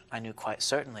moment, I knew quite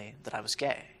certainly that I was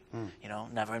gay. You know,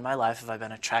 never in my life have I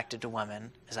been attracted to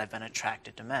women as I've been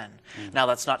attracted to men. Now,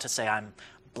 that's not to say I'm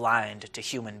blind to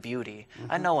human beauty.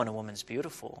 I know when a woman's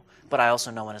beautiful, but I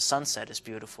also know when a sunset is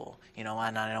beautiful, you know,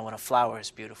 and I know when a flower is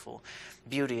beautiful.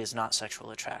 Beauty is not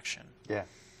sexual attraction. Yeah.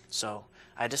 So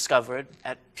I discovered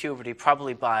at puberty,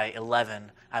 probably by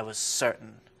 11, I was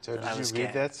certain that I was gay. Did you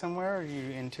read that somewhere, or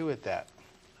you intuit that?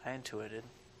 I intuited.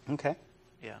 Okay.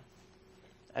 Yeah.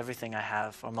 Everything I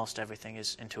have, or most everything,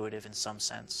 is intuitive in some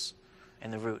sense,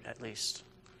 in the root at least.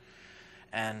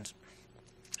 And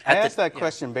I asked that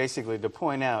question basically to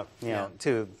point out, you know,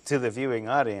 to the viewing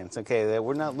audience, okay, that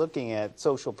we're not looking at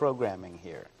social programming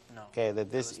here. No. Okay,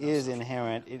 that this is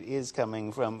inherent, it is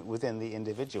coming from within the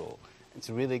individual. It's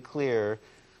really clear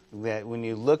that when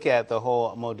you look at the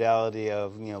whole modality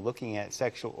of, you know, looking at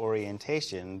sexual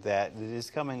orientation, that it is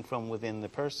coming from within the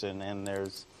person, and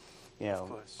there's, you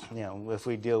know, if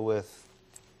we deal with,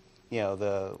 you know,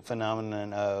 the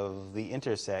phenomenon of the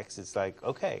intersex, it's like,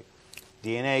 okay,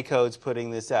 DNA code's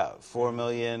putting this out. 4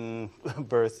 million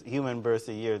human births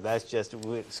a year. That's just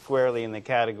squarely in the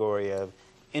category of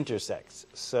intersex.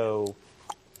 So.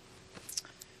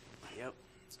 Yep.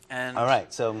 And All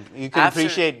right, so you can after-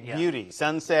 appreciate yeah. beauty,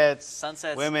 sunsets,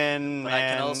 Sunsets, women, but men,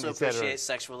 I can also et cetera. appreciate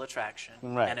sexual attraction.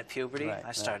 Right. And at puberty, Right,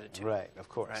 I started to. Right, of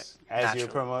course. Right, As you're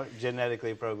naturally.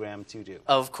 genetically programmed to do.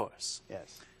 Of course.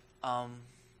 Yes. I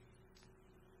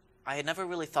had never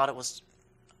really thought it was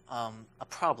a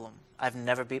problem. I've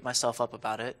never beat myself up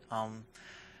about it.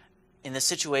 In the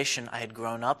situation I had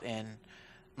grown up in,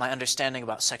 my understanding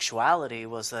about sexuality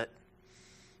was that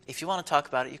if you want to talk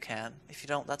about it, you can. If you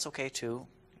don't, that's okay too.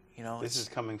 You know, This is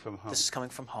coming from home. this is coming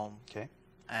from home. Okay.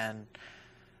 And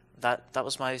that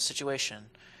was my situation.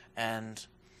 And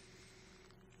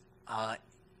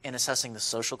in assessing the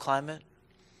social climate,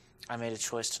 I made a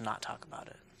choice to not talk about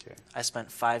it. Okay. I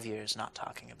spent 5 years not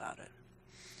talking about it.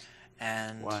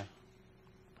 And Why?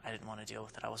 I didn't want to deal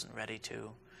with it. I wasn't ready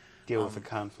to Deal with the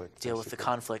conflict. deal with the basically.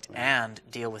 conflict Right. and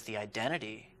deal with the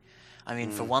identity. I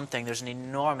mean, for one thing, there's an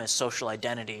enormous social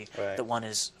identity Right. that one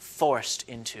is forced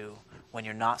into when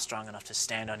you're not strong enough to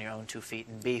stand on your own 2 feet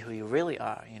and be who you really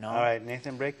are, you know? All right,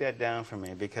 Nathan, break that down for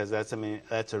me because that's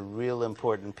a real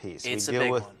important piece. It's we a deal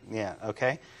big with, one. Yeah,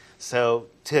 okay. So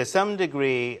to some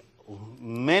degree,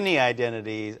 many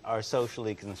identities are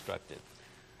socially constructed,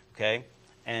 okay?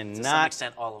 And To not some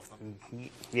extent, all of them.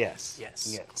 Yes.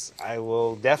 Yes. Yes. I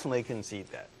will definitely concede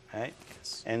that, right?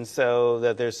 Yes. And so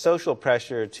that there's social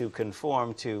pressure to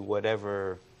conform to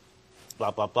whatever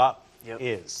blah, blah, blah Yep.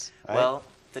 is. Right? Well,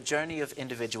 the journey of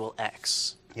individual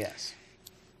X, yes.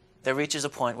 there reaches a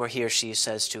point where he or she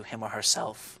says to him or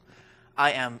herself,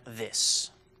 I am this.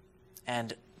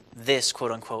 And this,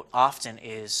 quote unquote, often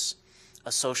is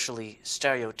a socially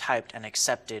stereotyped and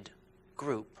accepted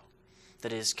group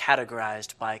that is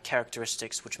categorized by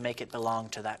characteristics which make it belong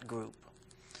to that group.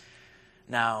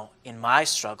 Now, in my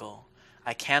struggle,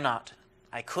 I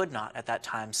could not at that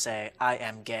time say, I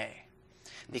am gay.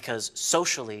 Because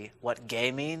socially, what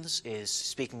gay means is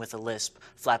speaking with a lisp,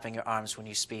 flapping your arms when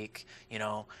you speak, you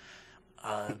know,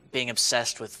 being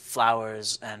obsessed with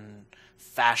flowers and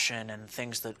fashion and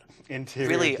things that Interior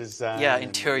really, design. yeah, and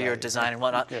interior right. design and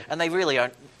whatnot. Yeah. And they really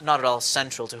are not at all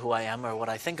central to who I am or what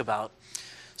I think about.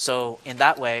 So in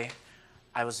that way,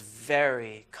 I was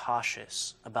very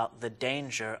cautious about the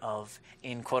danger of,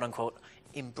 in quote unquote,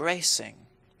 embracing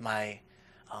my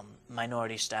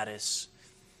minority status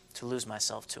to lose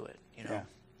myself to it, you know.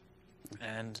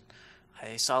 Yeah. And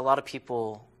I saw a lot of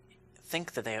people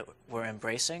think that they were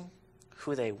embracing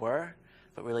who they were,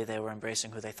 but really they were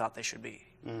embracing who they thought they should be.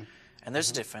 And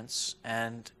there's a difference,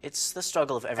 and it's the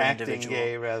struggle of every Acting individual.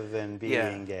 gay rather than being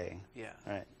Yeah. gay. Yeah,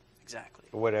 Right. exactly.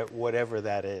 Whatever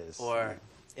that is. Or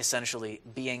essentially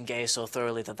being gay so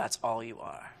thoroughly that that's all you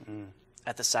are,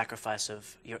 at the sacrifice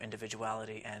of your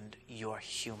individuality and your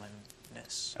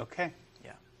humanness. Okay.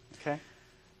 Yeah. Okay.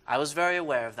 I was very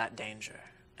aware of that danger,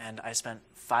 and I spent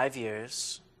 5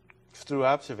 years Through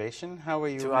observation, how were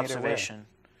you through made observation.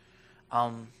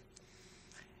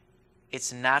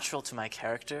 It's natural to my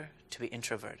character to be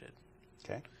introverted.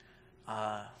 Aware?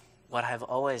 Okay. What I've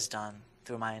always done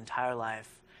through my entire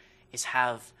life is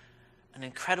have an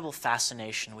incredible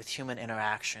fascination with human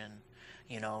interaction,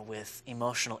 you know, with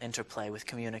emotional interplay, with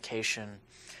communication.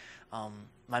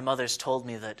 My mother's told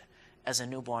me that as a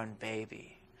newborn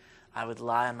baby, I would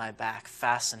lie on my back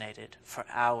fascinated for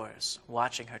hours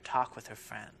watching her talk with her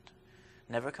friend,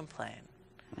 never complain,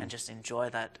 and just enjoy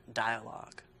that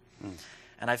dialogue.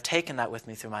 And I've taken that with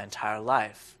me through my entire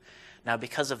life. Now,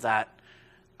 because of that,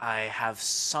 I have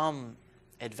some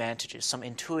advantages, some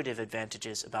intuitive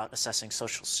advantages about assessing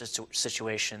social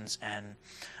situations and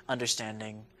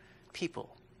understanding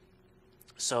people.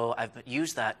 So I've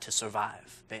used that to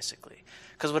survive, basically.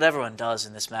 Because what everyone does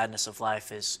in this madness of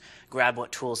life is grab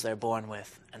what tools they're born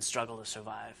with and struggle to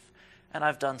survive. And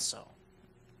I've done so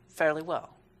fairly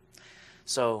well.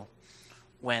 So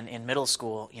when in middle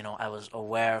school, you know, I was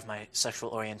aware of my sexual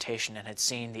orientation and had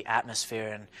seen the atmosphere,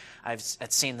 and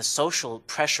had seen the social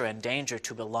pressure and danger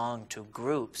to belong to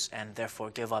groups and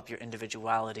therefore give up your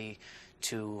individuality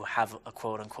to have a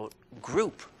quote-unquote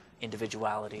group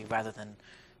individuality rather than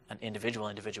an individual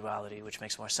individuality, which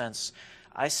makes more sense.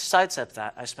 I sidestepped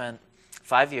that. I spent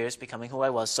 5 years becoming who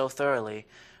I was so thoroughly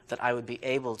that I would be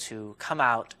able to come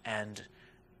out and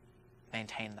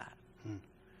maintain that.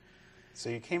 So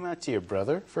you came out to your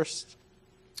brother first?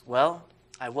 Well,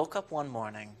 I woke up one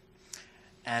morning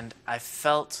and I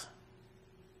felt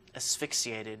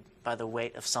asphyxiated by the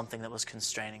weight of something that was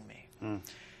constraining me.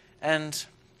 And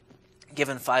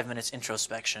given 5 minutes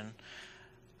introspection,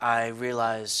 I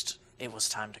realized it was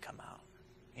time to come out.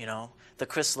 You know, the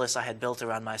chrysalis I had built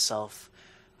around myself,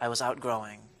 I was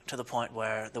outgrowing to the point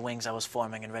where the wings I was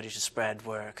forming and ready to spread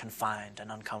were confined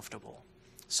and uncomfortable.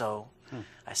 So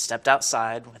I stepped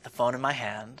outside with the phone in my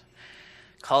hand,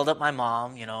 called up my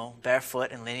mom, you know,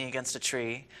 barefoot and leaning against a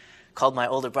tree, called my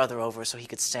older brother over so he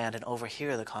could stand and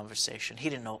overhear the conversation. He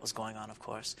didn't know what was going on, of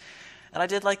course. And I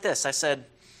did like this. I said,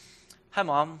 "Hi,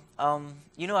 Mom.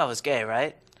 You knew I was gay,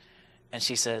 right?" And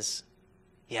she says,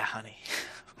 "Yeah, honey.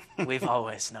 We've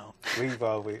always known." We've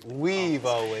always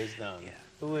known. Yeah.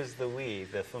 Who is the we?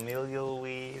 The familial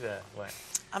we? The what?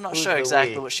 I'm not Who's sure the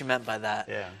exactly we? what she meant by that.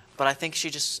 Yeah. But I think she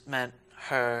just meant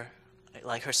her,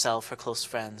 like herself, her close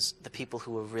friends, the people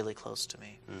who were really close to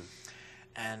me.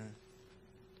 And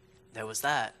there was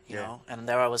that, you know. And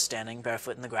there I was standing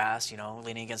barefoot in the grass, you know,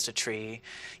 leaning against a tree,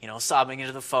 you know, sobbing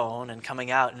into the phone and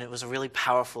coming out. And it was a really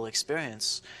powerful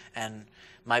experience. And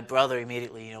my brother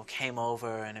immediately, you know, came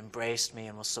over and embraced me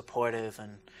and was supportive.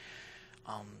 And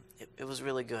it was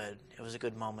really good. It was a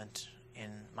good moment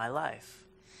in my life.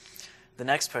 The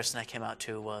next person I came out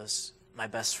to was my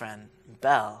best friend,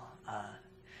 Belle.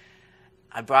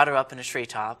 I brought her up in a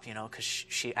treetop, you know, because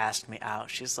she asked me out.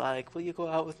 She's like, "Will you go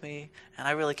out with me?" And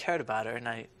I really cared about her, and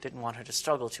I didn't want her to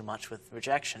struggle too much with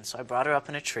rejection. So I brought her up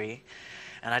in a tree,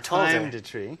 and I told her... Climbed a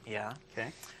tree. Yeah.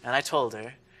 Okay. And I told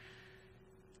her,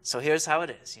 "So here's how it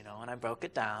is," you know, and I broke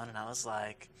it down, and I was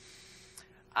like,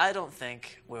 "I don't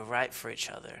think we're right for each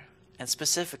other. And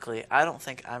specifically, I don't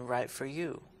think I'm right for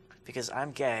you, because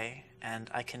I'm gay, and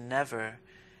I can never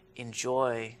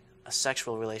enjoy a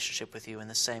sexual relationship with you in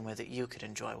the same way that you could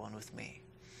enjoy one with me."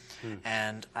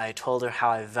 And I told her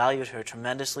how I valued her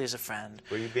tremendously as a friend.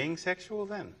 Were you being sexual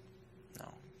then?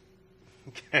 No.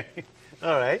 Okay.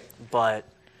 All right. But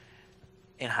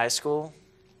in high school,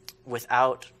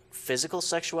 without physical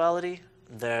sexuality,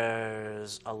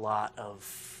 there's a lot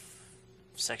of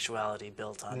sexuality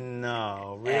built on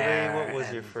No, really? air What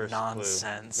was your and first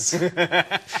nonsense.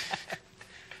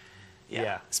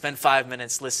 Yeah. Spend 5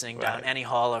 minutes listening down Right. any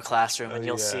hall or classroom, and Oh,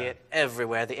 you'll see yeah. it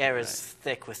everywhere. The air is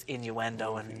thick with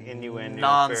innuendo and Innuendo,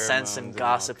 nonsense pheromones and and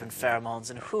gossip all and kinds of- pheromones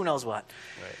and who knows what.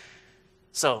 Right.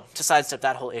 So to sidestep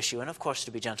that whole issue, and of course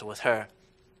to be gentle with her,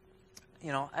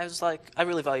 you know, I was like, I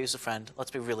really value you as a friend.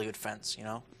 Let's be really good friends, you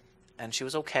know. And she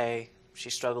was okay. She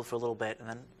struggled for a little bit, and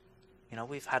then, you know,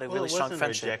 we've had a really strong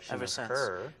friendship rejection ever of since.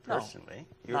 her No. personally.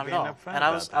 You were Not being at all. upfront And I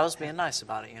about was that. being nice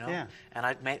about it, you know. Yeah. And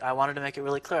I wanted to make it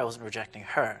really clear I wasn't rejecting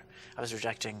her. I was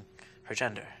rejecting her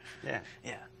gender. Yeah.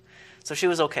 Yeah. So she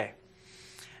was okay.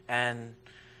 And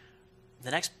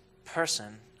the next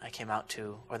person I came out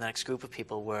to, or the next group of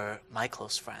people, were my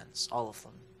close friends, all of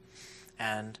them.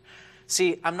 And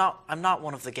see, I'm not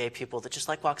one of the gay people that just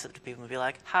like walks up to people and be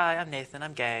like, "Hi, I'm Nathan,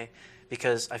 I'm gay,"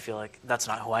 because I feel like that's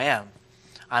not who I am.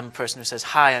 I'm a person who says,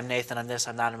 "Hi, I'm Nathan, I'm this,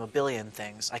 I'm that, I'm a billion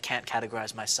things." I can't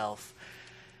categorize myself.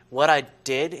 What I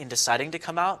did in deciding to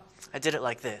come out, I did it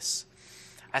like this.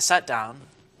 I sat down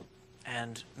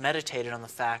and meditated on the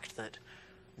fact that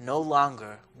no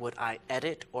longer would I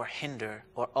edit or hinder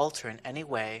or alter in any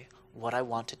way what I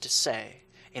wanted to say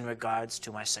in regards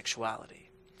to my sexuality.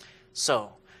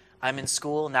 So, I'm in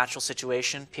school, natural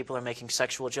situation, people are making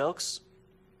sexual jokes.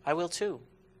 I will too.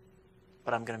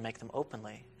 But I'm going to make them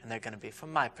openly, and they're going to be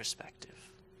from my perspective.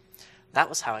 That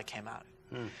was how I came out.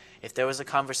 If there was a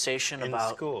conversation In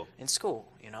about... school? In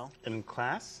school, you know. In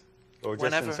class? Or just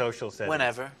Whenever, in social settings?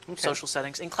 Whenever. Okay. Social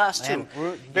settings. In class, too.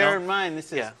 And bear You know? in mind,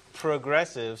 this is Yeah.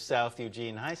 progressive South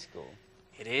Eugene High School.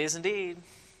 It is indeed.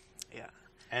 Yeah.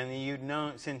 And you've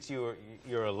known, since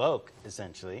you're a loc,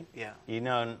 essentially. Yeah. You've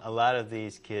known a lot of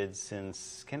these kids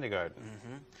since kindergarten.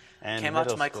 And Came out to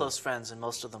middle my school. close friends, and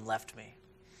most of them left me.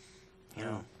 You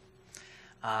know.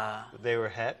 They were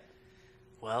het?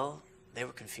 Well, they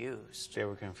were confused. They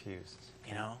were confused.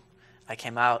 You know, I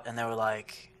came out and they were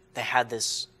like, they had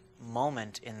this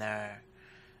moment in their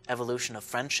evolution of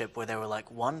friendship where they were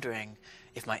like wondering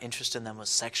if my interest in them was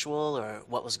sexual or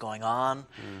what was going on.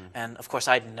 And of course,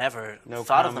 I'd never No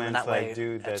thought of them in comments that like, way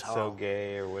 "Dude, at that's all. so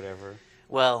gay," or whatever.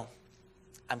 Well,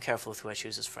 I'm careful with who I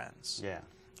choose as friends. Yeah.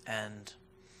 And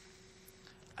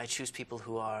I choose people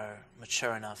who are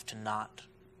mature enough to not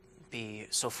be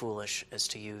so foolish as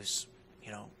to use,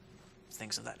 you know,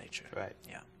 things of that nature. Right.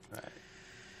 Yeah. Right.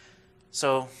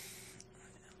 So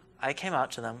I came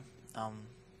out to them,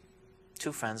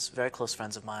 two friends, very close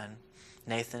friends of mine,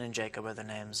 Nathan and Jacob are their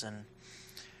names, and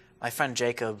my friend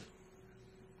Jacob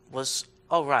was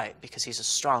all right because he's a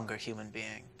stronger human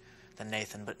being than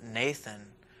Nathan, but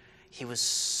Nathan, he was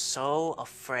so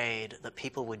afraid that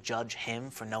people would judge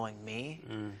him for knowing me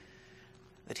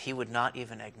that he would not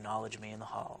even acknowledge me in the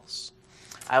halls.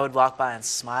 I would walk by and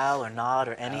smile or nod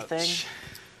or anything. Ouch.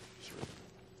 He would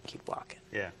keep walking.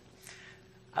 Yeah.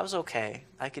 I was okay.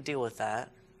 I could deal with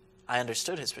that. I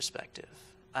understood his perspective.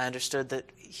 I understood that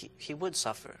he would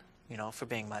suffer, you know, for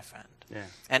being my friend. Yeah.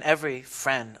 And every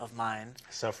friend of mine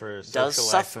Suffers does social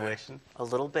suffer isolation. a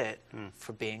little bit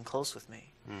for being close with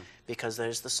me because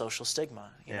there's the social stigma,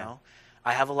 you know.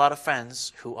 I have a lot of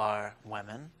friends who are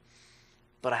women,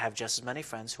 but I have just as many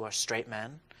friends who are straight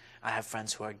men. I have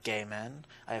friends who are gay men.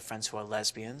 I have friends who are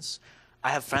lesbians.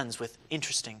 I have friends with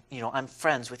interesting, you know, I'm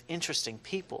friends with interesting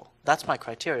people. That's my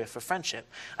criteria for friendship.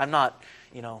 I'm not,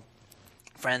 you know,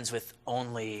 friends with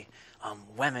only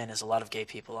women, as a lot of gay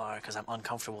people are, because I'm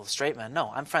uncomfortable with straight men.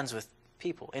 No, I'm friends with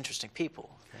people, interesting people,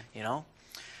 you know?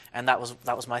 And that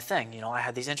was my thing, you know? I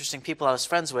had these interesting people I was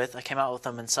friends with. I came out with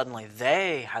them, and suddenly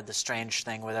they had the strange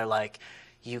thing where they're like,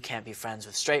 you can't be friends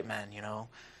with straight men, you know?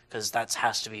 Because that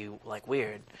has to be, like,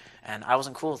 weird. And I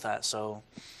wasn't cool with that, so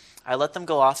I let them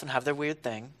go off and have their weird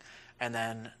thing. And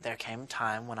then there came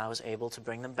time when I was able to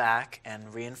bring them back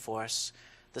and reinforce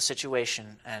the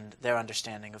situation and their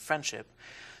understanding of friendship.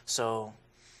 So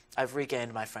I've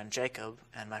regained my friend Jacob,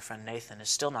 and my friend Nathan is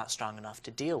still not strong enough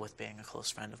to deal with being a close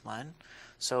friend of mine.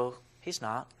 So he's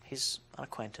not. He's an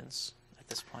acquaintance at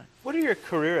this point. What are your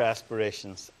career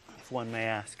aspirations, if one may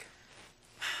ask?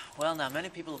 Well, now, many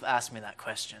people have asked me that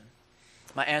question.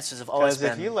 My answers have always been...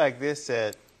 Because if you like this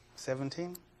at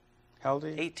 17, how old are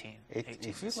you? 18. 18.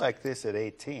 If you like this at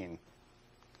 18...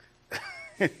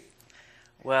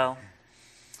 Well,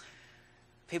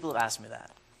 people have asked me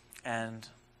that, and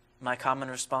my common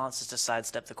response is to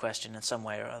sidestep the question in some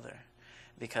way or other,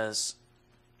 because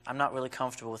I'm not really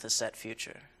comfortable with a set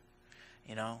future,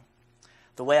 you know?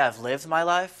 The way I've lived my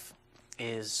life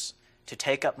is to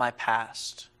take up my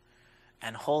past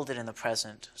and hold it in the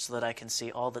present so that I can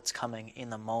see all that's coming in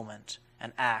the moment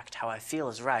and act how I feel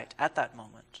is right at that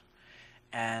moment.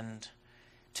 And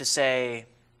to say,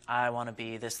 I want to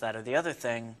be this, that, or the other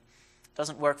thing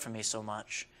doesn't work for me so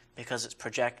much, because it's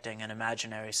projecting an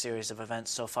imaginary series of events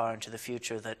so far into the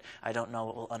future that I don't know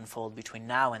what will unfold between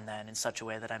now and then in such a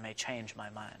way that I may change my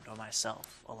mind or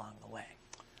myself along the way.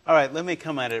 All right, let me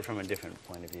come at it from a different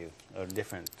point of view, or a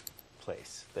different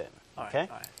place then, okay?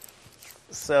 All right.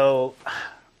 So,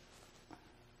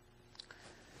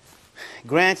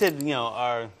 granted, you know,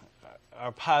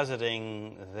 are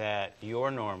positing that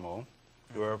you're normal,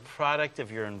 you're a product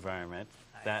of your environment,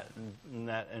 that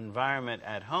environment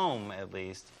at home, at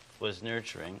least, was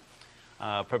nurturing,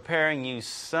 preparing you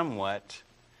somewhat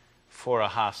for a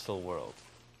hostile world.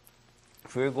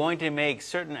 If we're going to make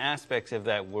certain aspects of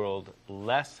that world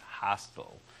less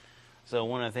hostile, so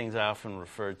one of the things I often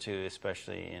refer to,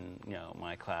 especially in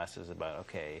my classes, about,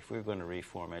 okay, if we're going to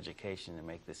reform education and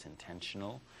make this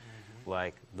intentional,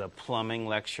 like the plumbing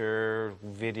lecture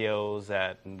videos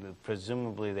that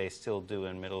presumably they still do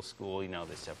in middle school, you know,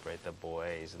 they separate the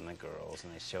boys and the girls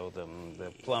and they show them the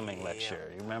plumbing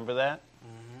lecture. You remember that?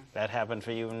 That happened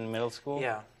for you in middle school?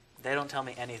 Yeah. They don't tell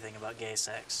me anything about gay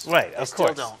sex. Right, they of course.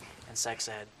 They still don't in sex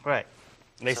ed. Right.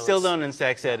 They still don't in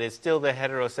sex ed. It's still the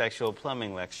heterosexual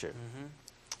plumbing lecture.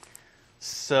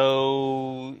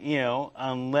 So, you know,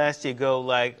 unless you go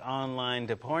like online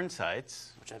to porn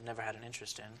sites, which I've never had an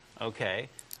interest in. Okay.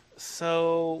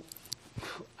 So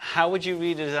how would you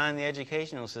redesign the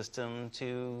educational system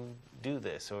to do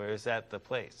this, or is that the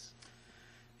place?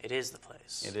 It is the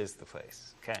place. It is the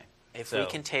place. Okay. If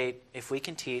we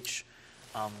can teach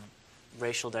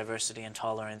racial diversity and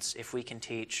tolerance, if we can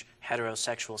teach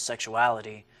heterosexual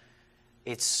sexuality,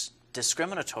 it's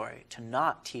discriminatory to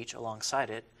not teach alongside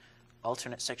it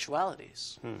alternate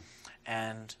sexualities.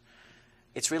 And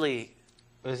it's really...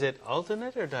 Is it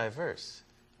alternate or diverse?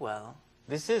 Well...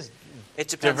 This is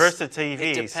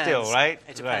DiversiTV still, right?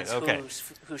 It depends right,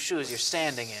 whose shoes you're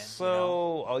standing in. So, you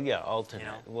know? Oh yeah, alternate.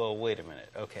 You know? Well, wait a minute.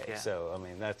 Okay, yeah. So, I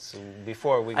mean, that's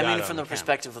before we got I mean, from the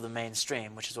perspective of the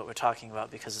mainstream, which is what we're talking about,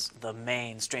 because the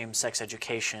mainstream sex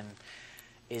education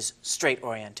is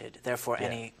straight-oriented. Therefore,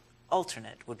 any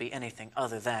alternate would be anything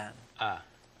other than. Ah,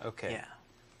 okay. Yeah.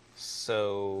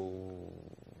 So,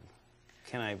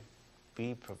 can I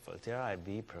be dare I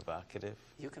be provocative?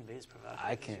 You can be as provocative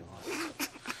I as can.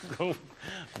 you want.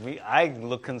 I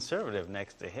look conservative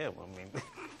next to him. I mean,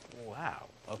 wow.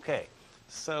 Okay.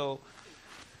 So,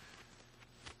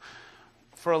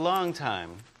 for a long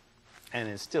time, and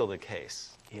it's still the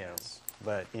case, you know,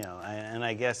 but, you know, and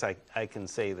I guess I can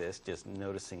say this just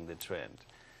noticing the trend.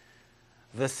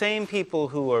 The same people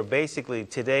who are basically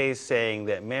today saying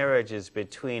that marriage is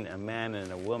between a man and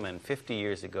a woman 50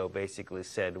 years ago basically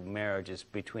said marriage is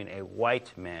between a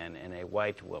white man and a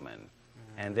white woman.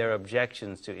 And their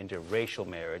objections to interracial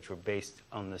marriage were based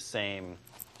on the same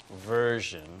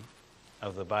version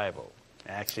of the Bible.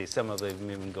 Actually, some of them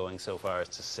even going so far as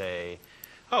to say,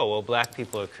 oh, well, black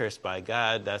people are cursed by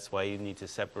God. That's why you need to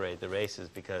separate the races,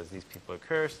 because these people are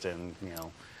cursed, and, you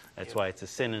know, That's why it's a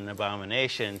sin and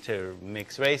abomination to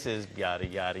mix races, yada,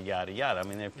 yada, yada, yada. I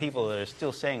mean, there are people that are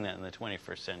still saying that in the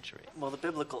 21st century. Well, the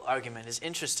biblical argument is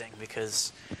interesting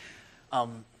because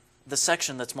the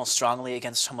section that's most strongly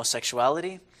against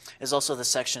homosexuality is also the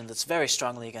section that's very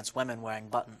strongly against women wearing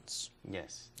buttons.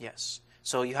 Yes. Yes.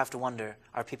 So you have to wonder,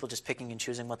 are people just picking and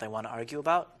choosing what they want to argue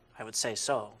about? I would say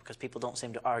so, because people don't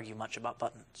seem to argue much about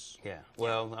buttons. Yeah.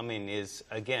 Well, I mean,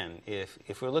 again,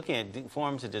 if we're looking at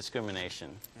forms of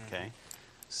discrimination, okay,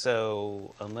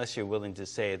 so unless you're willing to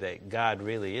say that God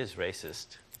really is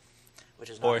racist,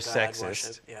 which is not or a God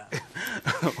sexist, yeah.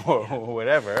 or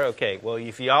whatever, okay, well,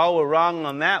 if y'all were wrong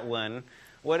on that one,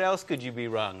 what else could you be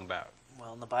wrong about?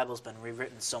 Well, and the Bible's been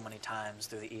rewritten so many times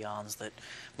through the eons that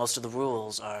most of the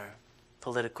rules are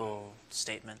political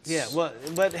statements. Yeah, well,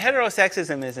 but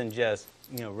heterosexism isn't just,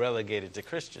 relegated to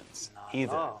Christians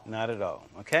either. Not at all,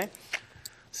 okay?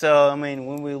 So, I mean,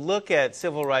 when we look at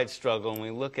civil rights struggle, and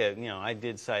we look at, I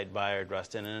did cite Bayard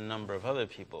Rustin and a number of other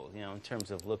people, in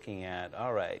terms of looking at,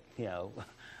 all right,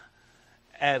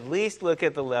 at least look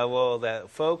at the level that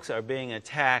folks are being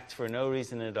attacked for no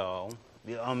reason at all,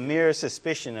 a mere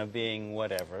suspicion of being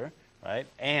whatever, right?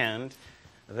 And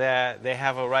that they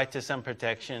have a right to some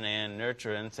protection and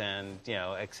nurturance and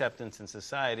acceptance in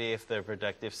society if they're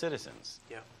productive citizens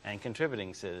and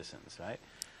contributing citizens, right?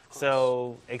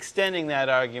 So extending that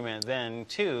argument then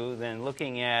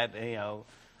looking at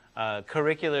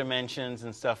curricular mentions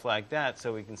and stuff like that,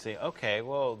 so we can say, okay,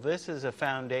 well, this is a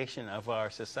foundation of our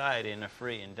society and a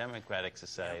free and democratic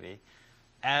society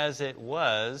as it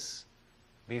was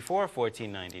before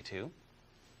 1492.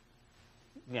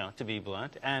 To be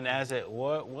blunt, and as it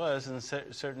was in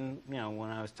certain, when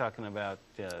I was talking about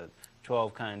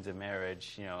 12 kinds of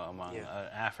marriage, among an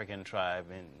African tribe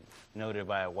and noted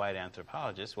by a white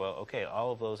anthropologist, well, okay,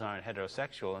 all of those aren't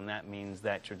heterosexual, and that means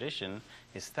that tradition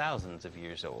is thousands of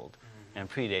years old and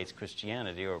predates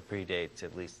Christianity, or predates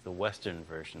at least the Western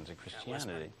versions of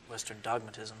Christianity. Western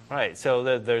dogmatism. Right,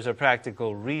 so there's a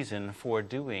practical reason for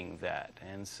doing that.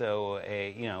 And so,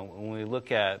 when we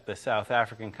look at the South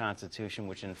African Constitution,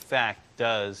 which in fact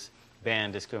does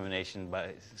ban discrimination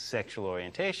by sexual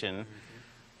orientation,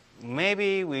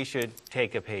 maybe we should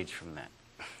take a page from that.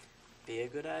 Be a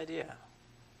good idea,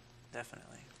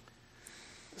 definitely.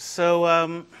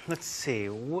 So, let's see,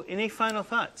 any final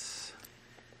thoughts?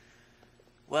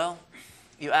 Well,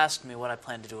 you asked me what I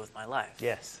plan to do with my life.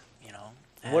 Yes.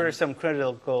 What are some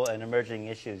critical and emerging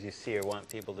issues you see or want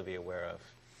people to be aware of?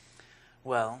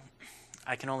 Well,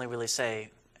 I can only really say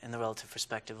in the relative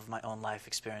perspective of my own life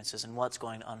experiences and what's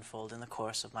going to unfold in the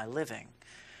course of my living.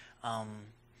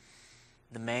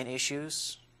 The main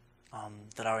issues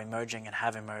that are emerging and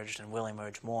have emerged and will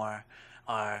emerge more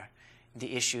are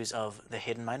the issues of the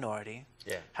hidden minority,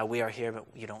 how we are here but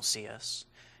you don't see us,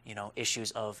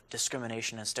 issues of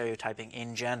discrimination and stereotyping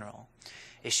in general,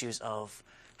 issues of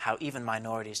how even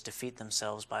minorities defeat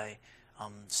themselves by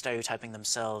stereotyping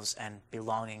themselves and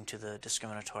belonging to the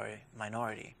discriminatory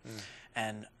minority.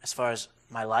 And as far as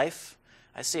my life,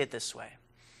 I see it this way.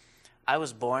 I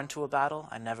was born to a battle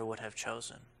I never would have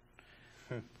chosen.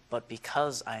 But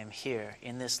because I am here,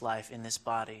 in this life, in this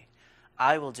body,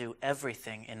 I will do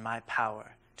everything in my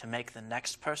power to make the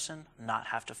next person not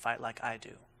have to fight like I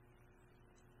do.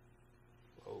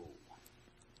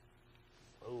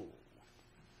 Oh,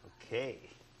 okay.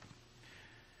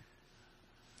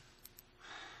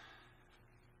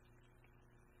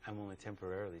 I'm only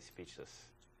temporarily speechless.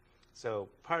 So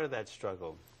part of that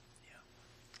struggle,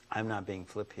 I'm not being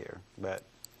flip here, but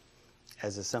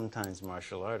as a sometimes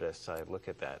martial artist, I look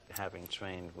at that, having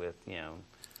trained with,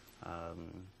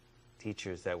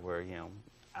 teachers that were,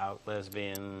 out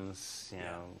lesbians,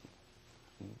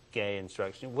 gay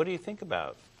instruction. What do you think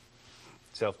about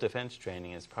self-defense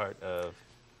training as part of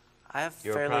I have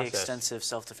your fairly process? Extensive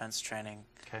self-defense training.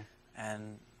 Okay.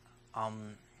 And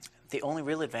the only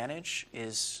real advantage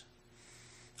is,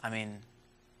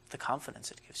 the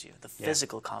confidence it gives you, the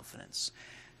physical confidence.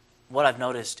 What I've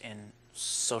noticed in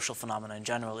social phenomena in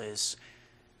general is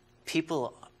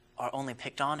people are only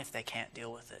picked on if they can't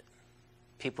deal with it.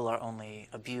 People are only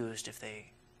abused if they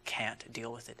can't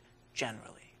deal with it,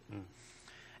 generally.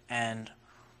 And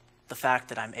the fact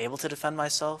that I'm able to defend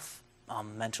myself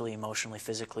mentally, emotionally,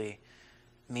 physically,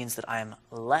 means that I am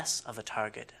less of a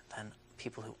target than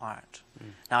people who aren't.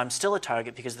 Now, I'm still a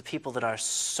target because the people that are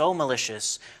so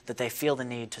malicious that they feel the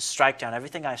need to strike down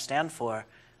everything I stand for,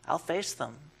 I'll face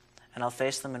them. And I'll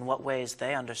face them in what ways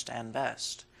they understand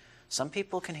best. Some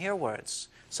people can hear words.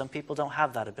 Some people don't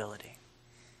have that ability.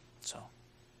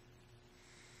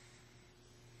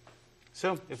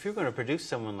 So if you're going to produce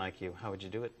someone like you, how would you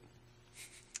do it?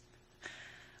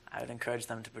 I would encourage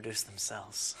them to produce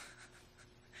themselves.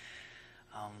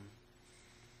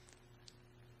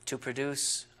 To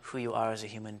produce who you are as a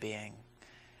human being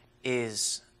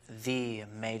is the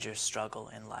major struggle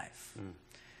in life.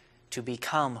 To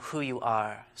become who you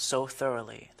are so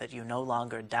thoroughly that you no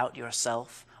longer doubt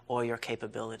yourself or your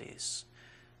capabilities,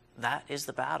 that is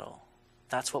the battle.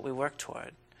 That's what we work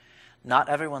toward. Not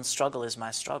everyone's struggle is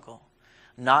my struggle.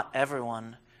 Not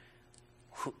everyone's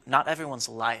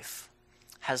life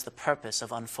has the purpose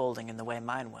of unfolding in the way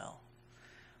mine will.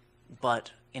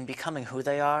 But in becoming who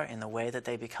they are, in the way that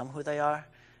they become who they are,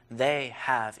 they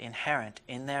have inherent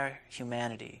in their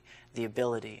humanity the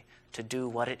ability to do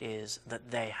what it is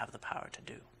that they have the power to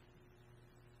do.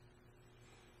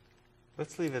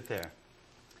 Let's leave it there.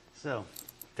 So,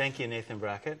 thank you, Nathan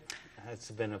Brockett. It's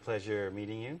been a pleasure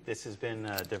meeting you. This has been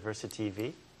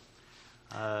DiversiTV.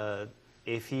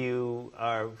 If you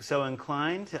are so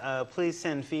inclined, please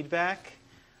send feedback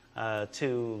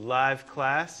to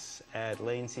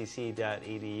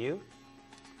liveclass@lanecc.edu.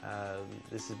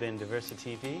 This has been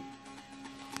DiversiTV.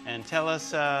 And tell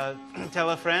us, tell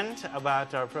a friend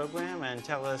about our program, and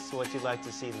tell us what you'd like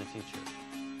to see in the future.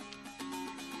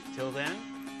 Till then,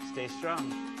 stay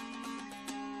strong.